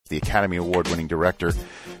the Academy Award-winning director,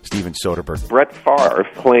 Steven Soderbergh. Brett Favre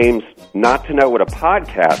claims not to know what a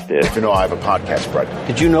podcast is. You know I have a podcast, Brett.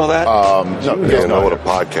 Did you know that? No, you don't know what a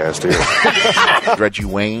podcast is. Reggie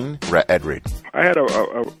Wayne, Ed Reed. I had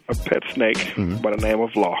a pet snake by the name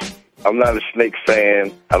of Law. I'm not a snake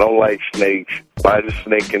fan. I don't like snakes. Buy the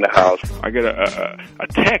snake in the house. I get a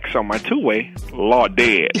text on my two-way, Law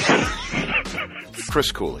dead.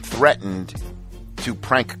 Chris Cooley threatened to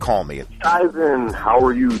prank call me. Eisen, how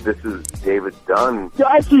are you? This is David Dunn. Did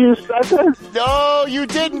I see you second? No, you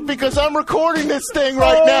didn't, because I'm recording this thing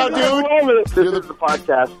right now, dude. I love it. This is the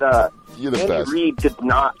podcast. You're the Andy best. Reid did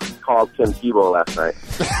not call Tim Tebow last night.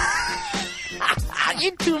 I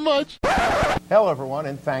eat too much. Hello, everyone,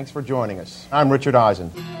 and thanks for joining us. I'm Richard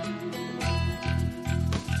Eisen.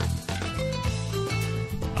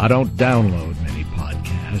 I don't download many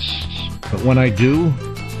podcasts, but when I do,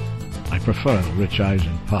 I prefer the Rich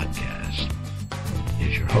Eisen podcast.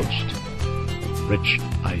 Here's your host, Rich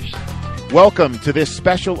Eisen. Welcome to this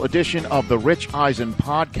special edition of the Rich Eisen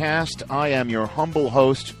podcast. I am your humble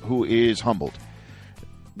host who is humbled.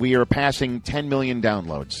 We are passing 10 million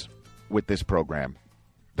downloads with this program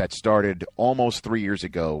that started almost 3 years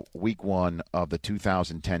ago, week one of the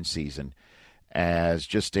 2010 season, as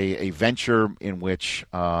just a venture in which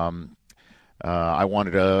I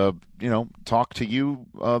wanted to, talk to you,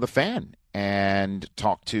 the fan, and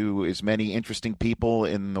talk to as many interesting people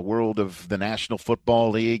in the world of the National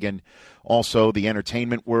Football League and also the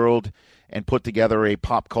entertainment world, and put together a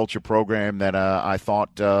pop culture program that I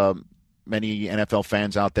thought many NFL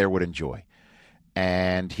fans out there would enjoy.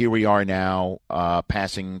 And here we are now,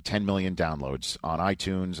 passing 10 million downloads on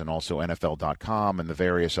iTunes and also NFL.com and the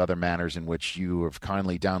various other manners in which you have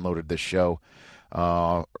kindly downloaded this show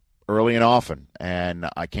early and often. And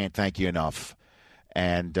I can't thank you enough.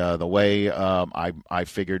 And the way I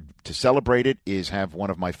figured to celebrate it is have one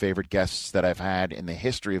of my favorite guests that I've had in the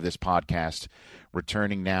history of this podcast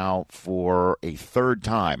returning now for a third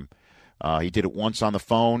time. He did it once on the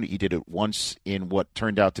phone. He did it once in what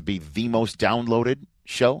turned out to be the most downloaded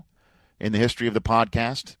show in the history of the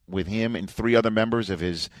podcast, with him and three other members of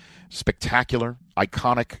his spectacular,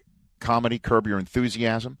 iconic comedy, Curb Your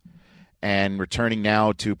Enthusiasm, and returning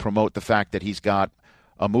now to promote the fact that he's got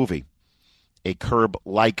a movie, a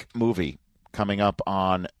Curb-like movie, coming up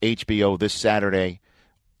on HBO this Saturday,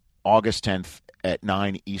 August 10th at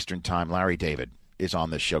 9 Eastern Time. Larry David is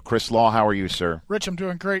on this show. Chris Law, how are you, sir? Rich, I'm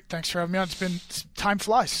doing great. Thanks for having me on. Time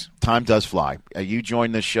flies. Time does fly. You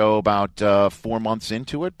joined the show about 4 months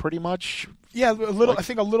into it, pretty much. Yeah, a little. I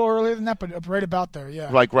think a little earlier than that, but right about there.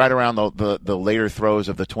 Yeah, like right around the later throes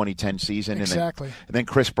of the 2010 season. Exactly. And then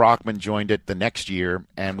Chris Brockman joined it the next year,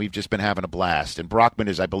 and we've just been having a blast. And Brockman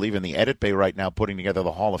is, I believe, in the edit bay right now, putting together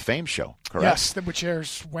the Hall of Fame show. Correct? Yes, which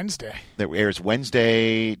airs Wednesday. That airs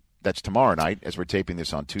Wednesday. That's tomorrow night, as we're taping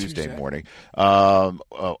this on Tuesday morning.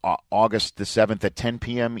 August the 7th at 10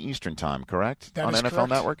 p.m. Eastern Time, correct? That on is NFL correct.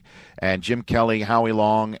 Network. And Jim Kelly, Howie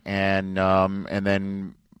Long, and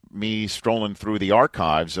then me strolling through the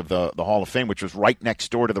archives of the Hall of Fame, which was right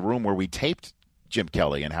next door to the room where we taped Jim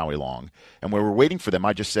Kelly and Howie Long. And we were waiting for them.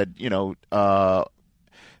 I just said,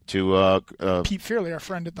 to Pete Fearley, our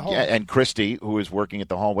friend at the Hall. Yeah, and Christy, who is working at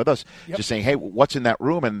the Hall with us, just saying, hey, what's in that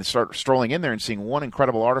room? And start strolling in there and seeing one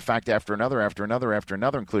incredible artifact after another,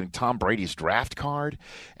 including Tom Brady's draft card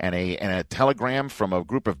and a telegram from a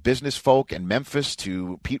group of business folk in Memphis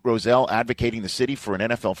to Pete Rozelle advocating the city for an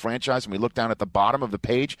NFL franchise. And we look down at the bottom of the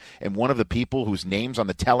page, and one of the people whose name's on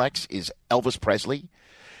the telex is Elvis Presley.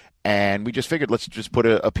 And we just figured, let's just put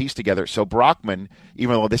a piece together. So Brockman,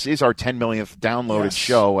 even though this is our 10 millionth downloaded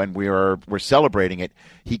show and we're celebrating it,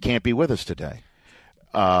 he can't be with us today.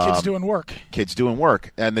 Kids doing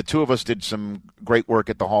work. And the two of us did some great work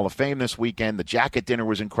at the Hall of Fame this weekend. The jacket dinner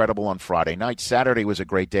was incredible on Friday night. Saturday was a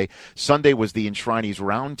great day. Sunday was the Enshrinees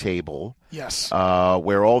Roundtable. Yes.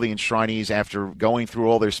 Where all the Enshrinees, after going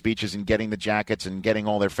through all their speeches and getting the jackets and getting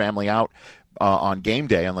all their family out, on game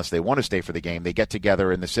day, unless they want to stay for the game, they get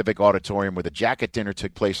together in the Civic Auditorium where the jacket dinner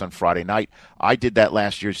took place on Friday night. I did that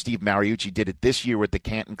last year. Steve Mariucci did it this year with the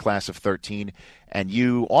Canton Class of 13, and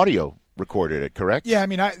you audio recorded it, correct? Yeah, I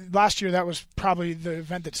mean, last year that was probably the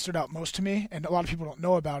event that stood out most to me, and a lot of people don't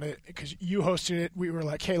know about it because you hosted it. We were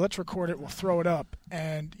like, hey, let's record it. We'll throw it up.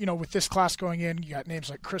 And, with this class going in, you got names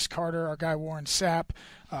like Chris Carter, our guy Warren Sapp,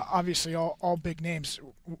 obviously all big names.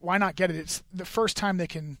 Why not get it? It's the first time they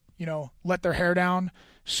can let their hair down,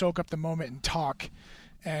 soak up the moment, and talk.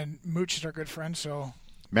 And Mooch is our good friend, so.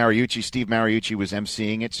 Steve Mariucci was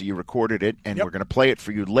emceeing it, so you recorded it, and we're going to play it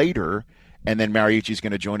for you later, and then Mariucci's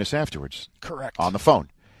going to join us afterwards. Correct. On the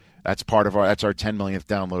phone. That's our 10 millionth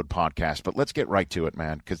download podcast. But let's get right to it,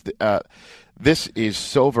 man, because this is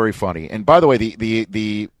so very funny. And by the way,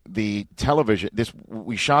 the television,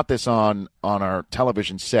 we shot this on our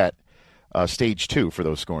television set, stage 2 for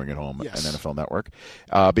those scoring at home Yes. and NFL Network,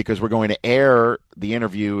 because we're going to air the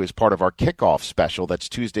interview as part of our kickoff special. That's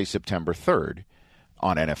Tuesday, September 3rd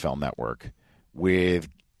on NFL Network with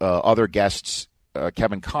other guests,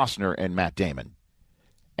 Kevin Costner and Matt Damon.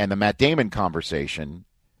 And the Matt Damon conversation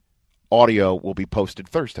audio will be posted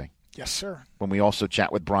Thursday. Yes, sir. When we also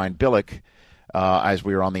chat with Brian Billick as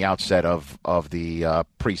we were on the outset of the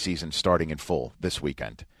preseason starting in full this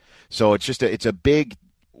weekend. So it's a big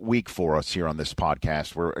week for us here on this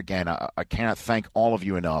podcast where, again, I cannot thank all of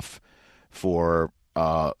you enough for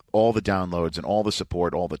all the downloads and all the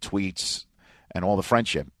support, all the tweets, and all the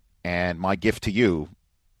friendship. And my gift to you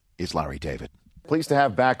is Larry David. Pleased to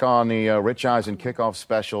have back on the Rich Eisen kickoff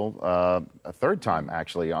special, a third time,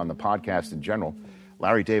 actually, on the podcast in general.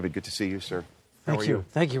 Larry David, good to see you, sir. How are you?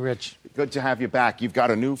 Thank you, Rich. Good to have you back. You've got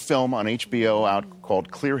a new film on HBO out called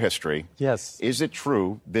Clear History. Yes. Is it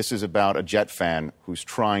true this is about a Jet fan who's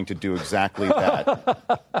trying to do exactly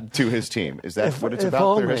that to his team? Is that what it's about,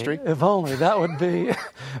 only, Clear History? If only. That would be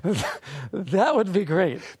that would be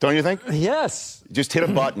great. Don't you think? Yes. Just hit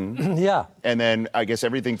a button. Yeah. And then I guess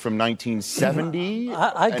everything from 1970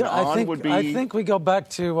 I think we go back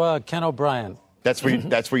to Ken O'Brien. That's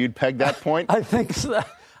where you'd peg that point? I think so.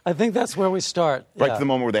 I think that's where we start. Right to the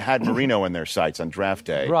moment where they had Marino in their sights on draft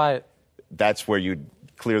day. Right. That's where you'd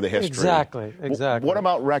clear the history. Exactly. What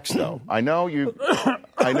about Rex, though? I know you've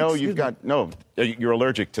got you're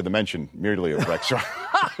allergic to the mention merely of Rex.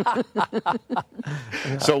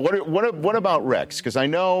 So what about Rex? Because I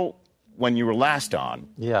know when you were last on,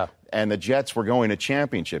 and the Jets were going to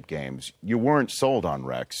championship games, you weren't sold on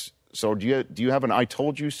Rex. So do you have an "I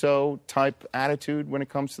told you so" type attitude when it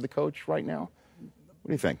comes to the coach right now? What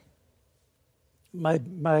do you think?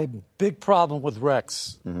 My big problem with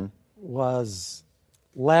Rex was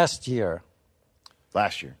last year.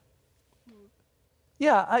 Last year.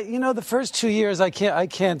 Yeah, the first 2 years I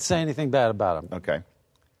can't say anything bad about him. Okay.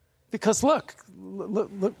 Because look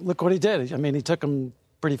what he did. I mean, he took him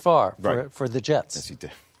pretty far for the Jets. Yes, he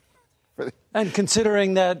did. And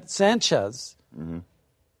considering that Sanchez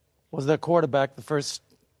was their quarterback the first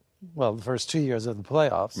 2 years of the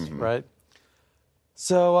playoffs, right?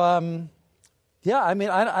 So, I mean,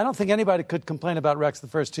 I don't think anybody could complain about Rex the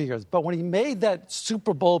first 2 years. But when he made that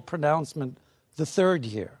Super Bowl pronouncement the third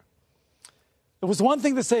year, it was one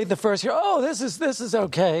thing to say the first year, oh, this is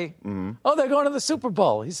okay. Oh, they're going to the Super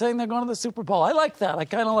Bowl. He's saying they're going to the Super Bowl. I like that. I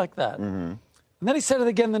kind of like that. And then he said it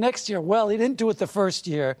again the next year. Well, he didn't do it the first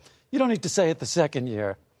year. You don't need to say it the second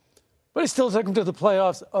year. But he still took him to the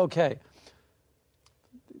playoffs. Okay.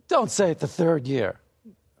 Don't say it the third year.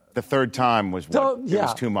 The third time was what? It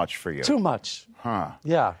was too much for you. Too much. Huh.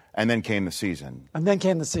 Yeah. And then came the season.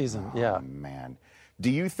 Oh, man. Do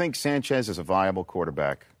you think Sanchez is a viable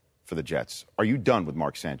quarterback for the Jets? Are you done with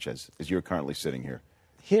Mark Sanchez as you're currently sitting here?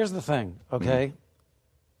 Here's the thing, okay?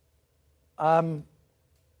 I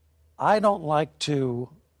don't like to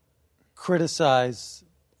criticize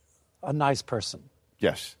a nice person.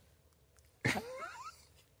 Yes.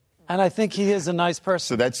 And I think he is a nice person.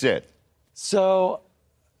 So that's it. So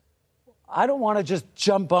I don't want to just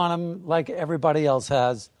jump on him like everybody else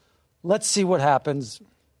has. Let's see what happens.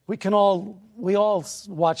 We all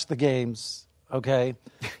watch the games, okay?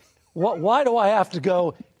 Why do I have to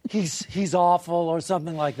go, he's awful or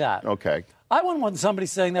something like that? Okay. I wouldn't want somebody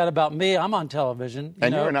saying that about me. I'm on television.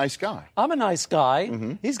 You're a nice guy. I'm a nice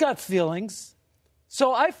guy. He's got feelings.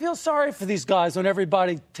 So I feel sorry for these guys when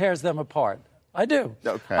everybody tears them apart. I do.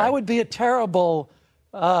 Okay. I would be a terrible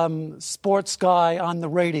sports guy on the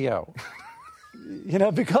radio,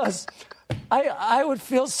 because I would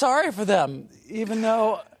feel sorry for them, even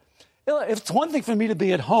though it's one thing for me to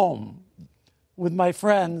be at home with my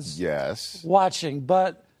friends watching,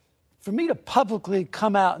 but for me to publicly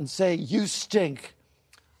come out and say, you stink,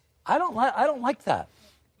 I don't like that.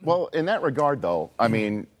 Well, in that regard, though, I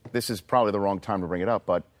mean, this is probably the wrong time to bring it up,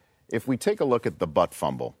 but if we take a look at the butt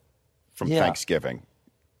fumble from Thanksgiving,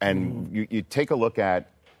 and you take a look at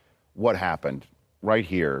what happened right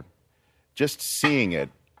here, just seeing it,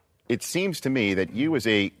 it seems to me that you as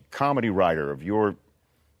a comedy writer of your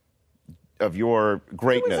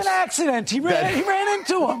greatness. It was an accident. He ran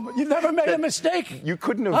into him. You never made a mistake. You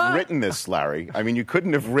couldn't have written this, Larry. I mean, you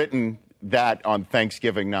couldn't have written that on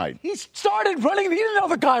Thanksgiving night. He started running. He didn't know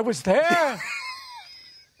the guy was there.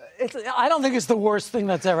 I don't think it's the worst thing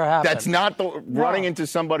that's ever happened. That's not running into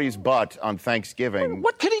somebody's butt on Thanksgiving.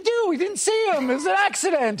 What could he do? He didn't see him. It was an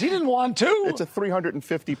accident. He didn't want to. It's a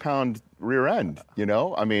 350-pound rear end, you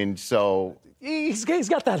know? I mean, so... He's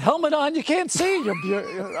got that helmet on. You can't see.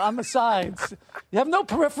 You're on the sides. You have no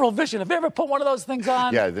peripheral vision. Have you ever put one of those things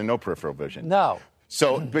on? Yeah, there's no peripheral vision. No.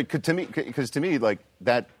 So, but because to me, like,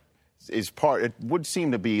 that is part... It would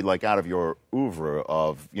seem to be, like, out of your oeuvre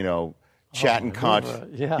of, you know... Chat and cut,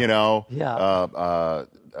 you know,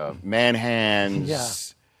 man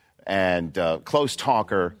hands, and close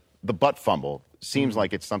talker. The butt fumble seems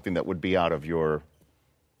like it's something that would be out of your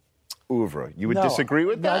oeuvre. You would disagree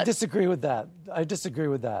with that? I disagree with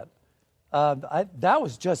that. That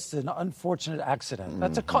was just an unfortunate accident.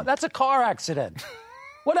 That's a car accident.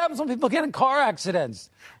 What happens when people get in car accidents?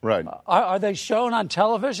 Right. Are they shown on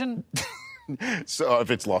television? So if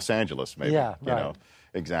it's Los Angeles, maybe. Yeah, you know,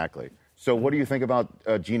 exactly. So what do you think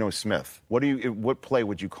about Geno Smith? What play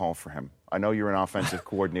would you call for him? I know you're an offensive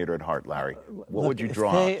coordinator at heart, Larry. What would you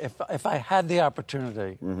draw up? If I had the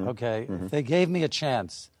opportunity, if they gave me a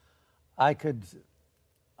chance, I could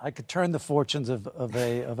turn the fortunes of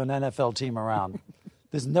an NFL team around.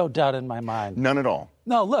 There's no doubt in my mind. None at all.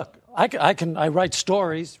 No, look, I write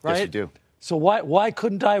stories, right? Yes, you do. So why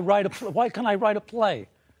couldn't I write why can't I write a play?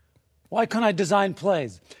 Why couldn't I design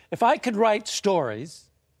plays? If I could write stories.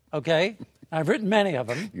 Okay, I've written many of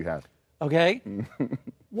them. You have. Okay,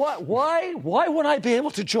 why wouldn't I be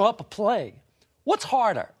able to draw up a play? What's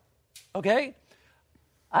harder? Okay,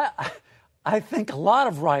 I think a lot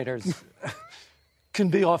of writers can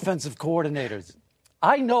be offensive coordinators.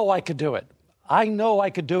 I know I could do it.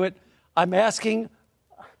 I'm asking.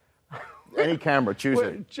 Any camera, choose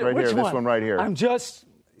it. Right Which here, this one right here.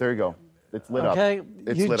 There you go. It's lit up. Okay,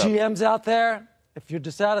 you lit GMs out there, if you're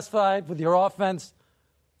dissatisfied with your offense.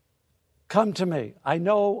 Come to me. I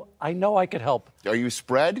know I could help. Are you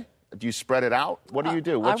spread? Do you spread it out? What do you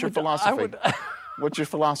do? What's your philosophy? What's your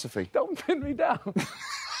philosophy? Don't pin me down.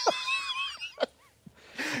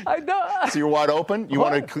 I know. So you're wide open?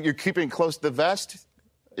 You're keeping close to the vest?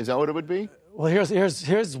 Is that what it would be? Well,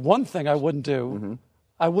 here's one thing I wouldn't do. Mm-hmm.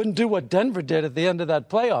 I wouldn't do what Denver did at the end of that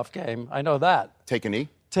playoff game. I know that. Take a knee?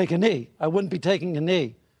 Take a knee. I wouldn't be taking a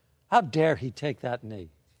knee. How dare he take that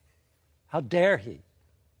knee? How dare he?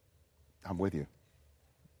 I'm with you.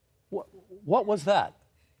 What was that?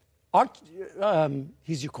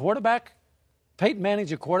 He's your quarterback? Peyton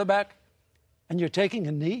Manning's your quarterback? And you're taking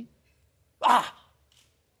a knee?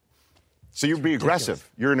 So you'd be aggressive.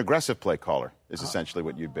 You're an aggressive play caller, is essentially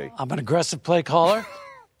what you'd be. I'm an aggressive play caller.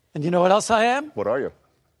 And you know what else I am? What are you?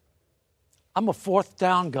 I'm a fourth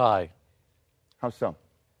down guy. How so?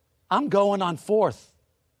 I'm going on fourth.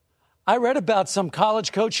 I read about some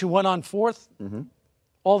college coach who went on fourth. Mm-hmm.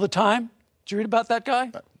 All the time? Did you read about that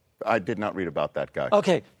guy? I did not read about that guy.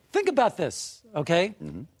 Okay, think about this, okay?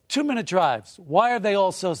 Mm-hmm. 2-minute drives. Why are they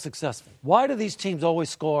all so successful? Why do these teams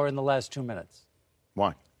always score in the last 2 minutes?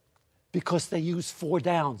 Why? Because they use 4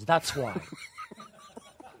 downs. That's why.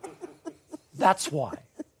 That's why.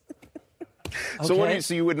 Okay?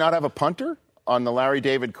 So you would not have a punter on the Larry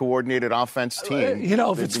David coordinated offense team?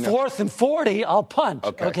 If it's 4th and 40, I'll punt,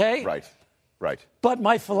 okay? Right. But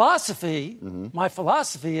my philosophy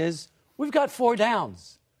is we've got 4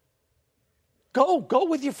 downs. Go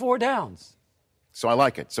with your 4 downs. So I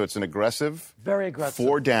like it. So it's an aggressive, very aggressive,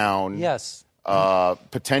 4 down, yes,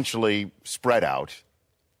 potentially spread out,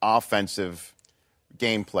 offensive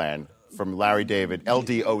game plan from Larry David,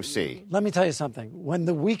 LDOC. Let me tell you something. When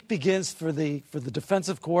the week begins for the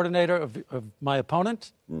defensive coordinator of my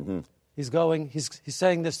opponent, mm-hmm. he's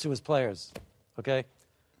saying this to his players, okay?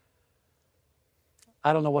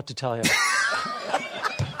 I don't know what to tell you.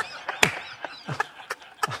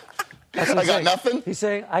 I got nothing? He's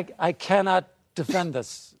saying, I cannot defend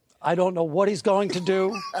this. I don't know what he's going to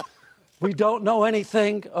do. We don't know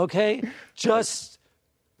anything, okay?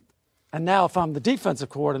 And now if I'm the defensive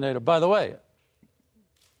coordinator, by the way,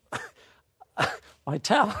 my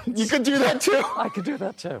talent. You could do that too. I could do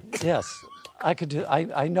that too, yes.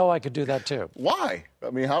 I know I could do that too. Why? I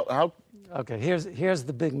mean, how? Okay, here's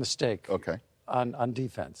the big mistake. Okay. On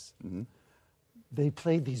defense. Mm-hmm. They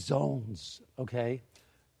play these zones, okay?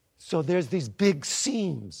 So there's these big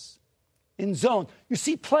seams in zone. You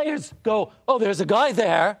see players go, oh, there's a guy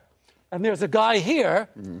there, and there's a guy here.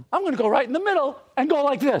 Mm-hmm. I'm going to go right in the middle and go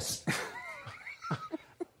like this.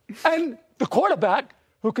 And the quarterback,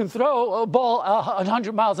 who can throw a ball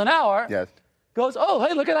 100 miles an hour, yes, goes, oh,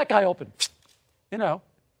 hey, look at that guy open.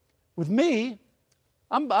 With me,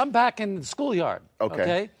 I'm back in the schoolyard,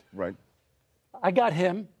 okay? Right. I got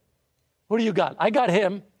him. What do you got? I got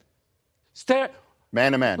him.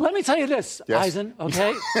 Man to man. Let me tell you this, Yes. Eisen,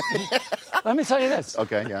 okay? Let me tell you this.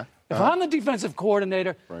 Okay, yeah. If I'm the defensive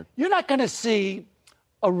coordinator, you're not going to see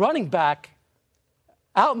a running back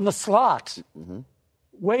out in the slot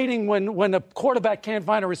waiting when a quarterback can't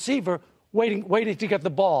find a receiver, waiting to get the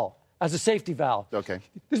ball as a safety valve. Okay.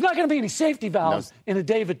 There's not going to be any safety valves in a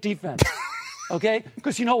David defense, okay?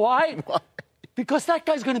 Because you know why? Because that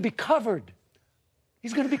guy's going to be covered.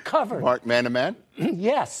 He's going to be covered. Mark, man to man?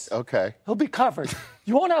 Yes. Okay. He'll be covered.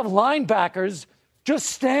 You won't have linebackers just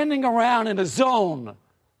standing around in a zone,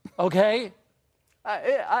 okay?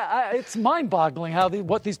 It's mind-boggling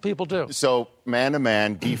what these people do. So,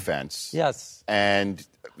 man-to-man defense. Yes. And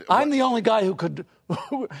I'm the only guy who could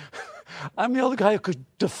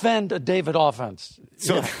defend a David offense.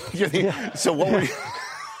 So, so what were you?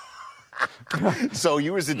 So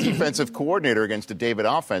you as a defensive coordinator against a David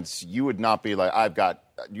offense, you would not be like,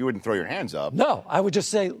 you wouldn't throw your hands up. No, I would just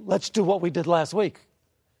say, let's do what we did last week.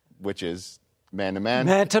 Which is man-to-man?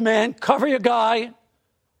 Man-to-man, cover your guy,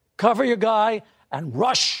 and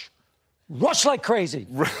rush. Rush like crazy.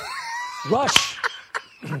 Rush.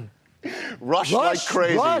 Rush like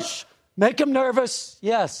crazy. Rush. Make him nervous.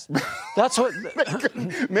 Yes. That's what.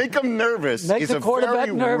 Make him nervous Make is the a quarterback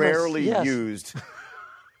very nervous. rarely Yes. used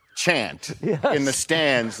chant Yes. in the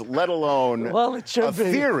stands, let alone a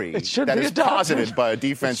theory that is posited by a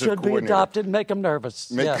defensive coordinator. It should coordinator. be adopted. Make him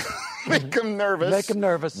nervous. Yes. Make him nervous. Make him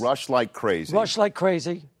nervous. Rush like crazy. Rush like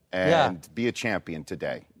crazy. And be a champion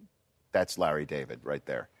today. That's Larry David right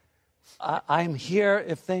there. I'm here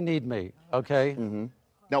if they need me, okay? Mm-hmm.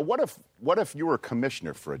 Now, what if you were a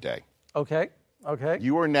commissioner for a day? Okay.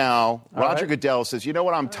 You are now, Roger right. Goodell says, you know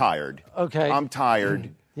what, I'm tired. Okay. I'm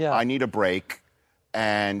tired. Yeah. I need a break.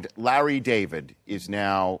 And Larry David is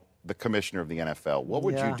now the commissioner of the NFL. What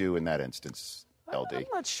would you do in that instance, LD? I'm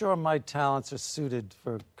not sure my talents are suited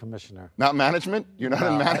for commissioner. Not management? You're not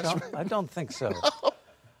in management? I don't think so.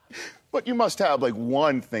 But you must have, like,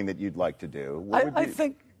 one thing that you'd like to do. I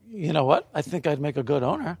think, you know what? I think I'd make a good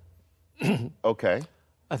owner. Okay.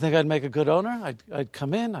 I think I'd make a good owner. I'd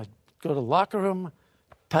come in, I'd go to the locker room,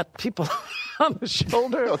 pat people on the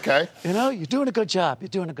shoulder. Okay. You know, you're doing a good job. You're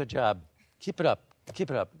doing a good job. Keep it up.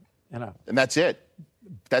 Keep it up. You know. And that's it.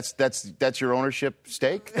 That's your ownership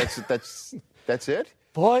stake. That's it.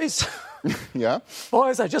 Boys. Yeah.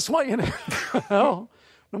 Boys, I just want you to know,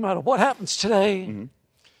 no matter what happens today,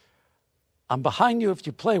 I'm behind you if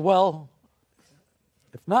you play well.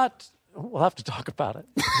 If not, we'll have to talk about it.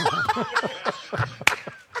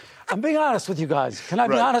 I'm being honest with you guys. Can I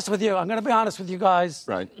be honest with you? I'm going to be honest with you guys.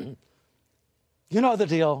 Right. You know the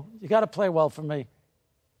deal. You got to play well for me.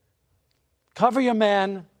 Cover your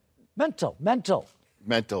man. Mental.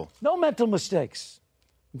 No mental mistakes.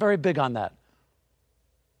 I'm very big on that.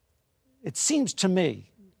 It seems to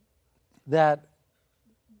me that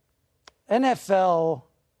NFL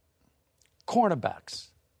cornerbacks,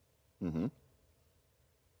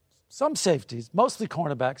 some safeties, mostly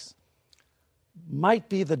cornerbacks, might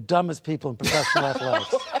be the dumbest people in professional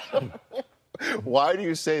athletics. Why do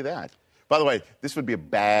you say that? By the way, this would be a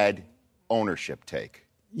bad ownership take.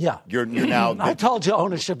 Yeah. You're now. I told you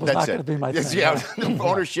ownership was not going to be my thing. Yeah,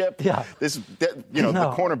 ownership. Yeah. The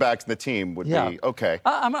cornerbacks and the team would be okay.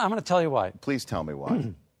 I'm going to tell you why. Please tell me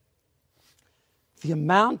why. The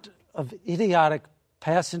amount of idiotic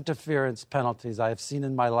pass interference penalties I have seen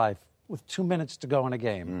in my life with 2 minutes to go in a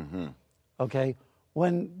game. Okay,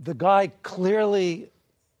 when the guy clearly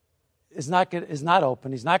is not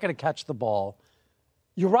open, he's not going to catch the ball.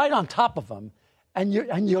 You're right on top of him, and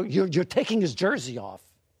you're taking his jersey off.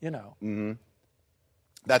 You know.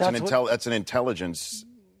 That's an intelligence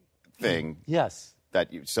thing. Yes.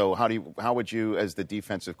 So how would you, as the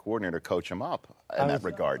defensive coordinator, coach him up in that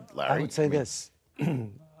regard, Larry? I would say this.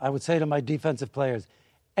 I would say to my defensive players,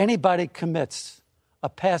 anybody commits a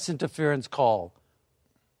pass interference call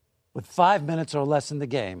with 5 minutes or less in the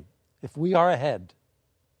game, if we are ahead,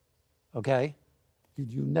 okay,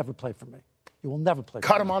 you never play for me. You will never play for me.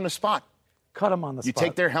 Cut them on the spot. Cut them on the spot. You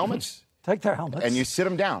take their helmets. Take their helmets. And you sit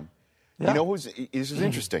them down. Yeah. You know this is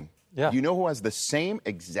interesting. Yeah. You know who has the same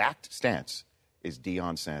exact stance is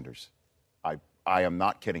Deion Sanders. I am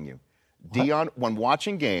not kidding you. What? Deion, when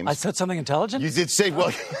watching games. I said something intelligent? You did say,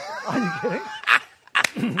 well. Are you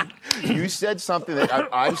kidding? You said something that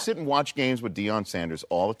I sit and watch games with Deion Sanders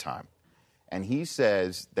all the time. And he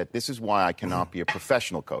says that this is why I cannot be a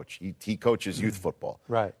professional coach. He coaches youth football.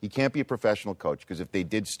 Right. He can't be a professional coach because if they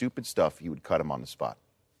did stupid stuff, he would cut them on the spot.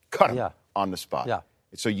 Cut them on the spot. Yeah.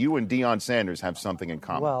 So you and Deion Sanders have something in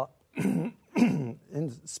common. Well,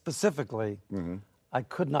 specifically, I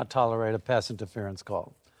could not tolerate a pass interference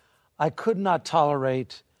call. I could not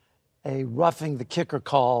tolerate a roughing the kicker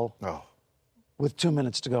call Oh, with 2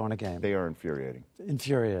 minutes to go in a game. they are infuriating.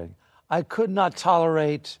 Infuriating. I could not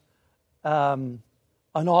tolerate an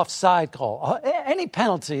offside call. Any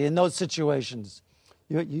penalty in those situations,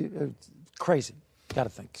 it's crazy. Got to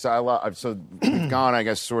think. So we've gone, I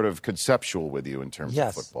guess, sort of conceptual with you in terms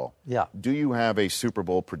of football. Yeah. Do you have a Super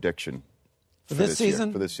Bowl prediction For this season?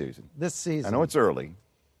 Year? For this season. This season. I know it's early.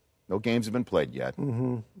 No games have been played yet.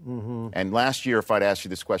 And last year, if I'd asked you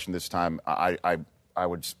this question this time, I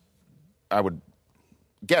would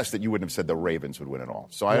guess that you wouldn't have said the Ravens would win it all.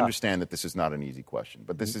 So I understand that this is not an easy question,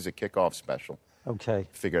 but this is a kickoff special. Okay.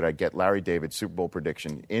 Figured I'd get Larry David's Super Bowl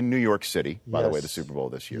prediction in New York City. By the way, the Super Bowl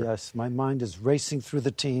this year. Yes, my mind is racing through the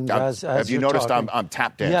teams as have you you're noticed talking. I'm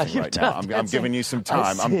tap dancing right now? I'm giving you some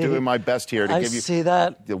time. I'm doing my best here to give you. I see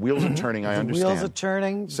that. The wheels are turning. I understand. The wheels are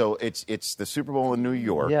turning. So it's the Super Bowl in New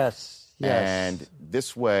York. Yes. And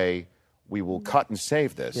this way, we will cut and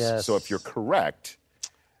save this. Yes. So if you're correct,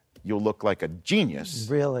 you'll look like a genius.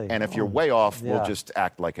 Really? And if you're way off, we'll just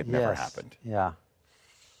act like it never happened. Yeah.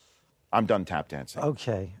 I'm done tap dancing.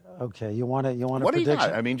 Okay. You want to What prediction? do you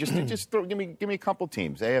got? I mean, just give me a couple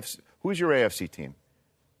teams. AFC. Who's your AFC team?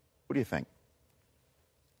 What do you think?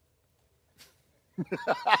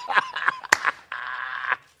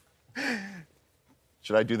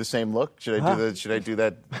 Should I do the same look? Should I do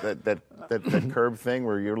that curb thing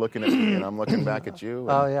where you're looking at me and I'm looking back at you?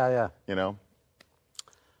 And, yeah. You know.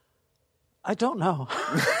 I don't know.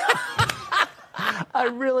 I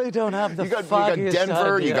really don't have the foggiest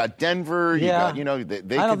Denver. idea. You got Denver. Yeah. You got.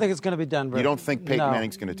 They I don't think it's going to be Denver. You don't think Peyton No.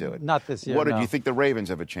 Manning's going to do it? Not this year. What do no. you think the Ravens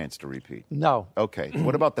have a chance to repeat? No. Okay.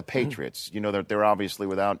 What about the Patriots? You know they're obviously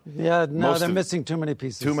without. Yeah. No, they're missing too many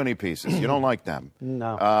pieces. Too many pieces. You don't like them.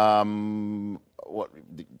 No. What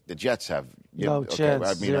the Jets have? No chance.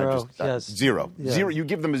 I mean, zero. Yes. Zero. Yeah. Zero. You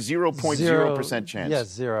give them a 0.0% chance. Yes,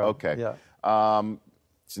 zero. Okay. Yeah.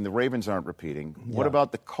 And the Ravens aren't repeating. What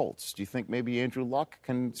about the Colts? Do you think maybe Andrew Luck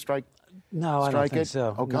can strike? No, I don't think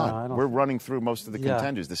so. Oh God, no, I don't we're running through most of the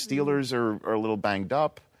contenders. The Steelers are a little banged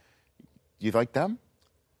up. You like them?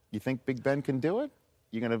 You think Big Ben can do it?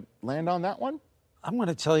 You going to land on that one? I'm going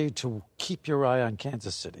to tell you to keep your eye on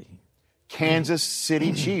Kansas City. Kansas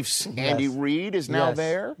City Chiefs. Andy Reid is now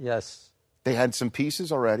there. Yes. They had some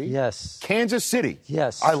pieces already. Yes. Kansas City.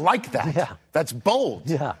 Yes. I like that. Yeah. That's bold.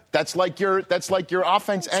 Yeah. That's like your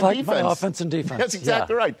offense and like defense. my offense and defense. That's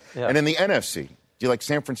exactly right. Yeah. And in the NFC, do you like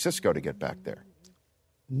San Francisco to get back there?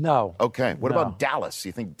 No. Okay. What No. about Dallas?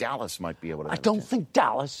 You think Dallas might be able to? I don't think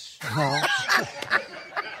Dallas. No.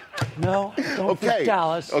 No, I don't think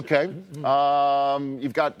Dallas. Okay.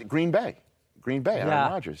 You've got Green Bay. Aaron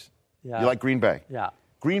Rodgers. Yeah. You like Green Bay? Yeah.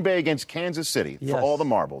 Green Bay against Kansas City for Yes. all the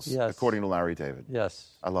marbles, Yes. according to Larry David.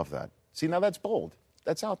 Yes. I love that. See, now that's bold.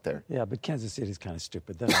 That's out there. Yeah, but Kansas City's kind of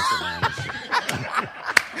stupid. They're not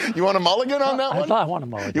going You want a mulligan on that one? I want a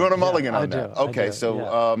mulligan. You want a mulligan Yeah, on I that? do. Okay, I do.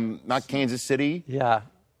 so Yeah. not Kansas City. Yeah.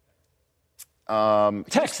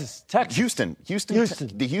 Texas. Houston.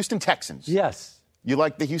 The Houston Texans. Yes. You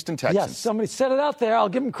like the Houston Texans? Yes. Somebody said it out there. I'll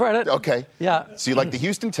give them credit. Okay. Yeah. So you like the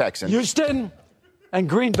Houston Texans. Houston and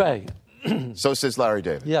Green Bay. So says Larry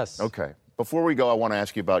David. Yes. Okay. Before we go, I want to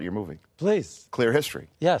ask you about your movie. Please. Clear History.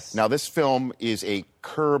 Yes. Now, this film is a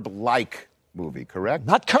Curb-like movie, correct?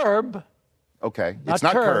 Not Curb. Okay. Not it's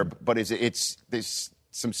not Curb. but there's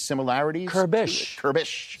some similarities? Curb-ish.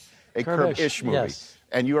 Curb-ish. A Curb-ish, Curb-ish movie. yes.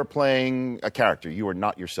 And you are playing a character. You are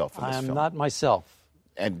not yourself in this I am film. not myself.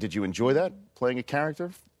 And did you enjoy that, playing a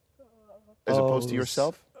character as opposed to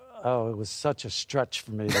yourself? Oh, it was such a stretch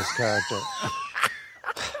for me, this character.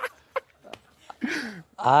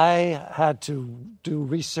 I had to do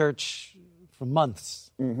research for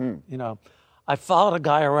months. Mm-hmm. You know, I followed a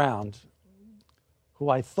guy around who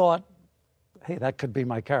I thought, hey, that could be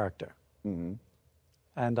my character. Mm-hmm.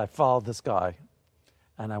 And I followed this guy,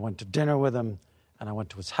 and I went to dinner with him, and I went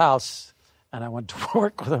to his house, and I went to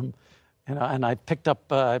work with him, you know, and I picked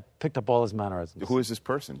up all his mannerisms. Who is this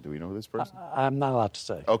person? Do we know who this person? I'm not allowed to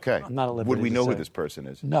say. Okay. I'm not at liberty Would we to know say. who this person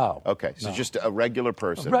is? No. Okay, so No. just a regular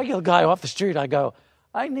person. A regular guy off the street, I go,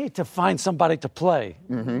 I need to find somebody to play,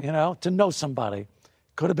 Mm-hmm. you know, to know somebody.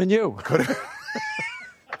 Could have been you.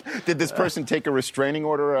 Did this person take a restraining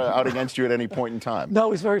order out against you at any point in time?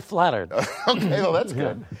 No, he's very flattered. Okay, well, that's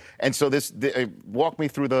good. And so walk me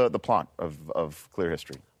through the plot of Clear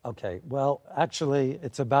History. Okay, well, actually,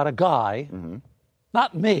 it's about a guy,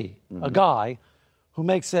 not me, a guy who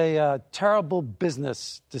makes a terrible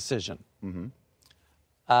business decision,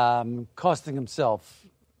 costing himself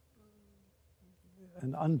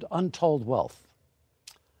an untold wealth.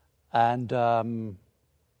 And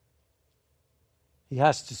he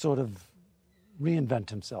has to sort of reinvent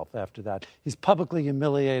himself after that. He's publicly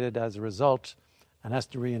humiliated as a result and has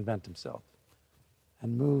to reinvent himself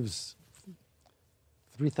and moves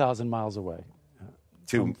 3,000 miles away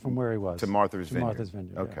from where he was. To Martha's Vineyard. Martha's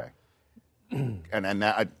Vineyard, okay. And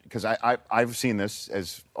that, because I've seen this,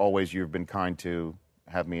 as always, you've been kind to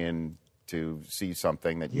have me in to see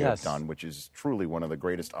something that you have done, which is truly one of the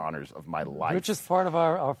greatest honors of my life. Which is part of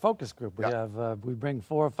our focus group. We bring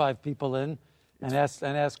 4 or 5 people in and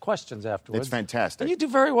ask questions afterwards. It's fantastic. And you do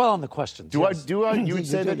very well on the questions. Do I? You would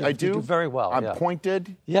say that I do? You do very well. I'm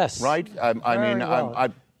pointed. Yes. Right.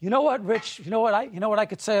 You know what, Rich? You know what I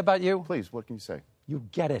could say about you? Please. What can you say? You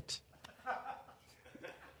get it.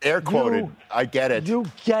 Air quoted. I get it. You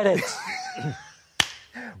get it.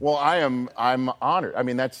 Well, I'm honored. I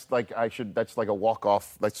mean, that's like a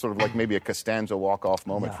walk-off. That's sort of like maybe a Costanza walk-off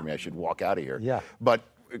moment for me. I should walk out of here. Yeah. But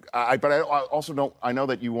I also don't. I know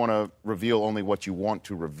that you want to reveal only what you want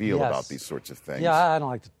to reveal about these sorts of things. Yeah, I don't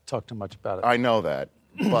like to talk too much about it. I know that.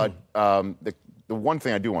 But the one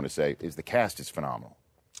thing I do want to say is the cast is phenomenal.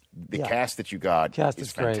 The cast that you got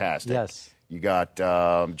is fantastic. Great. Yes. You got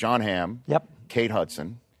John Hamm. Yep. Kate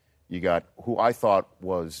Hudson. You got who I thought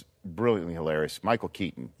was brilliantly hilarious, Michael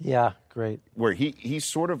Keaton. Yeah, great. Where he's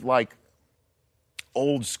sort of like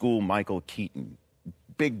old school Michael Keaton,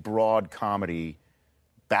 big broad comedy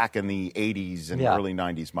back in the 80s and early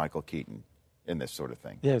 90s Michael Keaton in this sort of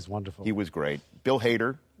thing. Yeah, it's wonderful. He was great. Bill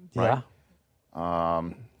Hader, right? Yeah.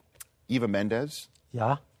 Eva Mendes.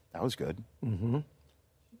 Yeah. That was good.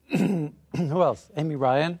 Mm-hmm. Who else? Amy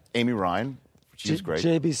Ryan. Amy Ryan. She's great.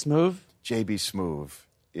 J.B. Smoove. J.B. Smoove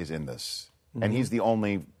is in this. Mm-hmm. And he's the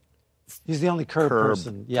only Curb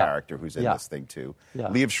person. character who's in this thing, too. Yeah.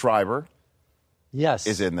 Liev Schreiber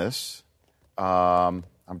is in this. I'm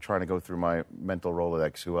trying to go through my mental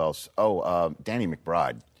Rolodex. Who else? Danny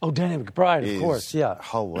McBride. Oh, Danny McBride, of course,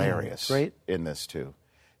 hilarious. Great. In this, too.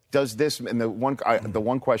 Does this, and the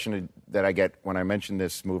one question that I get when I mention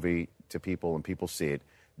this movie to people and people see it,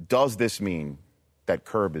 does this mean that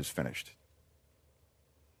Curb is finished?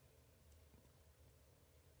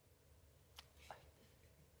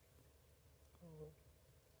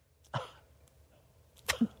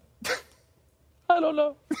 I don't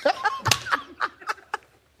know.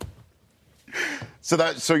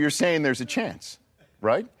 So you're saying there's a chance,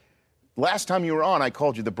 right? Last time you were on, I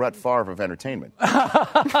called you the Brett Favre of entertainment. But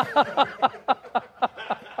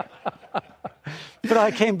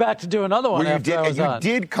I came back to do another one after I was on. You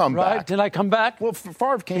did come back. Did I come back? Well,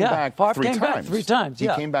 Favre came back Favre 3 came times. Back 3 times, He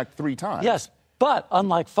came back 3 times. Yes, but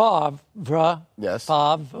unlike Favre, Favre. Yes.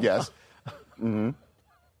 Mm-hmm.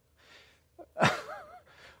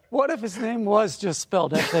 What if his name was just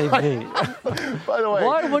spelled F-A-V? By the way,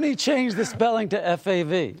 why wouldn't he change the spelling to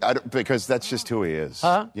F-A-V? Because that's just who he is.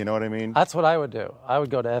 Huh? You know what I mean? That's what I would do. I would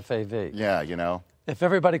go to F-A-V. Yeah, you know. If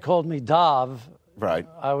everybody called me Dav, right,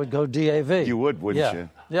 I would go D-A-V. You would, wouldn't you?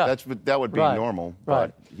 Yeah. That would be normal,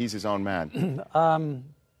 but he's his own man. But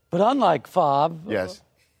unlike Favre... Yes.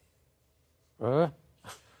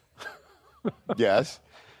 Yes.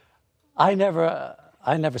 I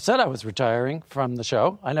never said I was retiring from the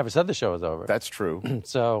show. I never said the show was over. That's true.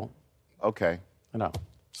 So... Okay. No.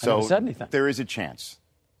 I never said anything. There is a chance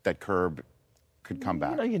that Curb could come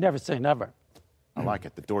back. You never say never. I like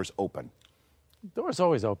it. The door's open. The door's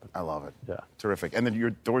always open. I love it. Yeah. Terrific. And then your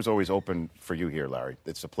door's always open for you here, Larry.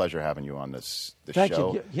 It's a pleasure having you on this Thank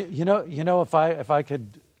show. You. You know, if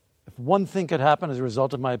one thing could happen as a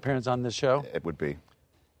result of my appearance on this show, it would be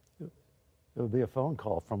a phone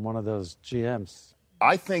call from one of those GMs.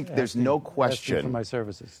 I think there's no question for my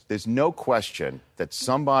services. There's no question that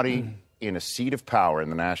somebody in a seat of power in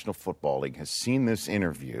the National Football League has seen this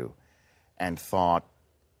interview and thought,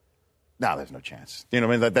 no, there's no chance. You know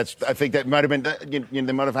what I mean? I think that might have been,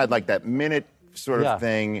 they might have had like that minute sort of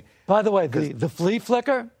thing. By the way, the flea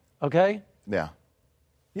flicker, okay? Yeah.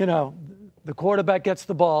 You know, the quarterback gets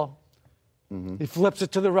the ball. Mm-hmm. He flips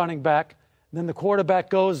it to the running back. Then the quarterback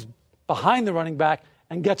goes behind the running back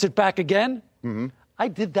and gets it back again. Mm-hmm. I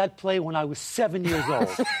did that play when I was 7 years old.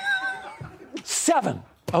 7,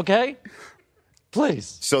 okay?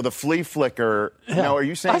 Please. So the flea flicker. Yeah. Now, are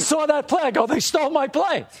you saying? I saw that play. I go, they stole my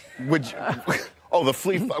play. Would you, the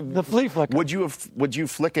flea. The flea flicker. Would you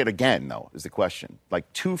flick it again? Though is the question.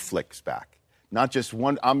 Like 2 flicks back, not just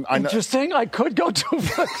one. Interesting. I could go 2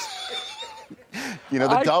 flicks.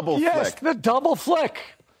 The double flick. Yes, the double flick.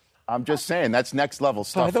 I'm just saying that's next level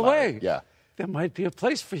stuff. By the Larry. way, yeah, there might be a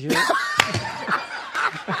place for you in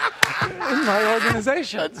my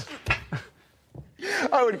organization.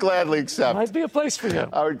 I would gladly accept. Might be a place for you.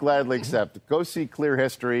 I would gladly accept. Go see Clear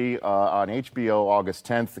History on HBO August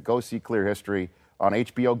 10th. Go see Clear History on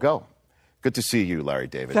HBO Go. Good to see you, Larry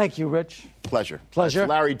David. Thank you, Rich. Pleasure. Pleasure. That's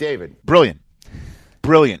Larry David. Brilliant,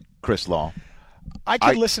 Chris Law. I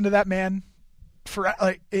could listen to that man for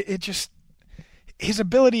it just his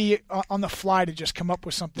ability on the fly to just come up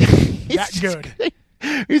with something that good.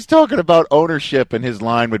 He's talking about ownership, and his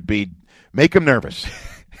line would be, "Make him nervous."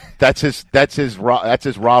 That's his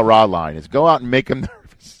rah line. Is go out and make him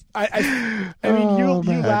nervous. I mean,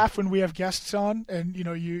 you laugh when we have guests on, and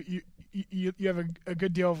you have a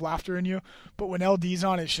good deal of laughter in you. But when LD's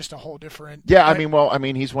on, it's just a whole different. Yeah, I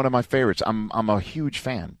mean, he's one of my favorites. I'm a huge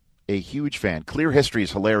fan. Clear History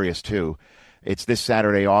is hilarious too. It's this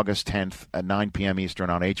Saturday, August 10th at 9 p.m.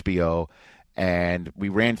 Eastern on HBO. And we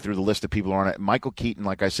ran through the list of people who are on it. Michael Keaton,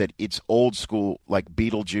 like I said, it's old school, like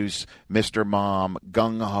Beetlejuice, Mr. Mom,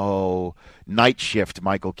 Gung Ho, Night Shift.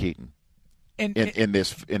 Michael Keaton in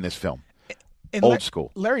this film, old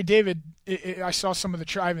school. Larry David. I saw some of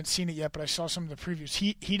the. I haven't seen it yet, but I saw some of the previews.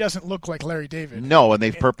 He doesn't look like Larry David. No, and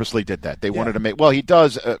they purposely did that. They wanted to make. Well, he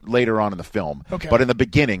does later on in the film, okay. But in the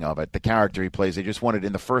beginning of it, the character he plays, they just wanted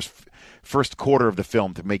in the first quarter of the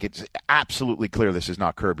film to make it absolutely clear this is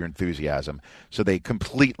not Curb Your Enthusiasm. So they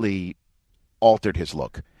completely altered his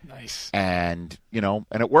look. Nice. And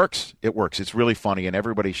and it works. It works. It's really funny, and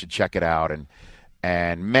everybody should check it out.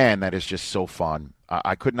 And man, that is just so fun.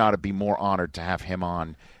 I could not be more honored to have him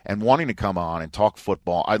on and wanting to come on and talk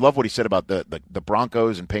football. I love what he said about the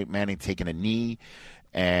Broncos and Peyton Manning taking a knee,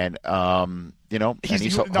 and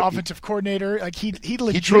he's the offensive coordinator. Like he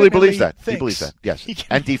truly believes that. Thinks he believes that. Yes,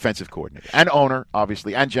 and defensive coordinator and owner,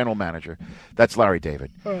 obviously, and general manager. That's Larry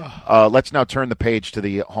David. Let's now turn the page to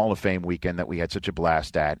the Hall of Fame weekend that we had such a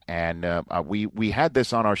blast at, and we had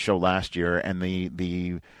this on our show last year, and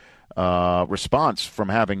the response from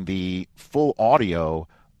having the full audio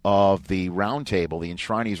of the roundtable, the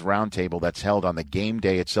Enshrinees roundtable that's held on the game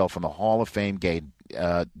day itself, on the Hall of Fame day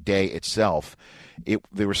itself,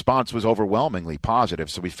 the response was overwhelmingly positive.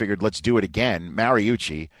 So we figured, let's do it again.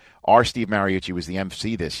 Mariucci, our Steve Mariucci, was the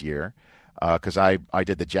MC this year because I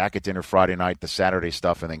did the jacket dinner Friday night, the Saturday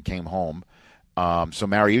stuff, and then came home. So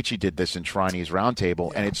Mariucci did this Enshrinees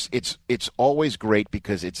roundtable, and it's always great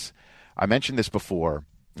because I mentioned this before.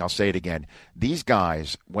 I'll say it again. These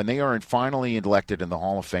guys, when they are finally elected in the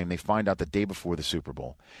Hall of Fame, they find out the day before the Super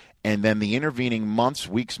Bowl. And then the intervening months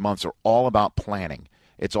are all about planning.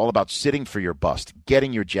 It's all about sitting for your bust,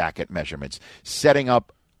 getting your jacket measurements, setting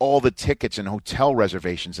up all the tickets and hotel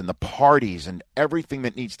reservations and the parties and everything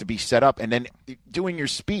that needs to be set up, and then doing your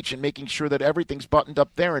speech and making sure that everything's buttoned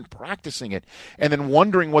up there and practicing it, and then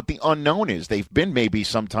wondering what the unknown is. They've been maybe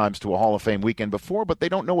sometimes to a Hall of Fame weekend before, but they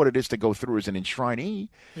don't know what it is to go through as an enshrinee.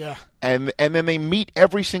 Yeah. And then they meet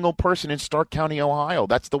every single person in Stark County, Ohio.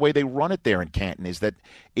 That's the way they run it there in Canton, is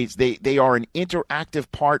they are an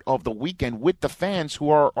interactive part of the weekend with the fans who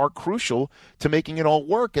are crucial to making it all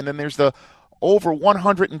work. And then there's the over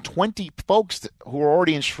 120 folks who are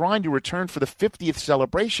already enshrined to return for the 50th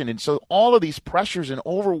celebration. And so all of these pressures and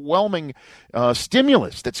overwhelming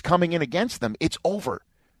stimulus that's coming in against them, it's over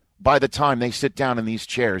by the time they sit down in these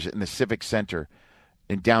chairs in the Civic Center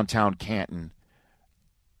in downtown Canton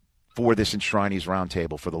for this Enshrinees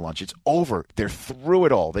roundtable for the lunch. It's over. They're through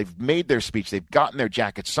it all. They've made their speech. They've gotten their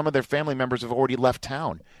jackets. Some of their family members have already left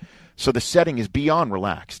town. So the setting is beyond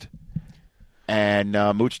relaxed. And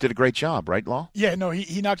Mooch did a great job, right, Law? Yeah, no,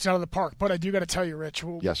 he knocked it out of the park. But I do got to tell you, Rich,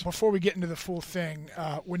 yes. Before we get into the full thing,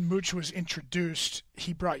 when Mooch was introduced,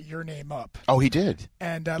 he brought your name up. Oh, he did?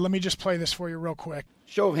 And let me just play this for you real quick.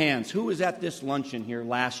 Show of hands, who was at this luncheon here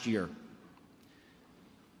last year?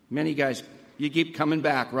 Many guys, you keep coming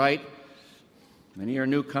back, right? Many are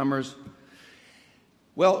newcomers.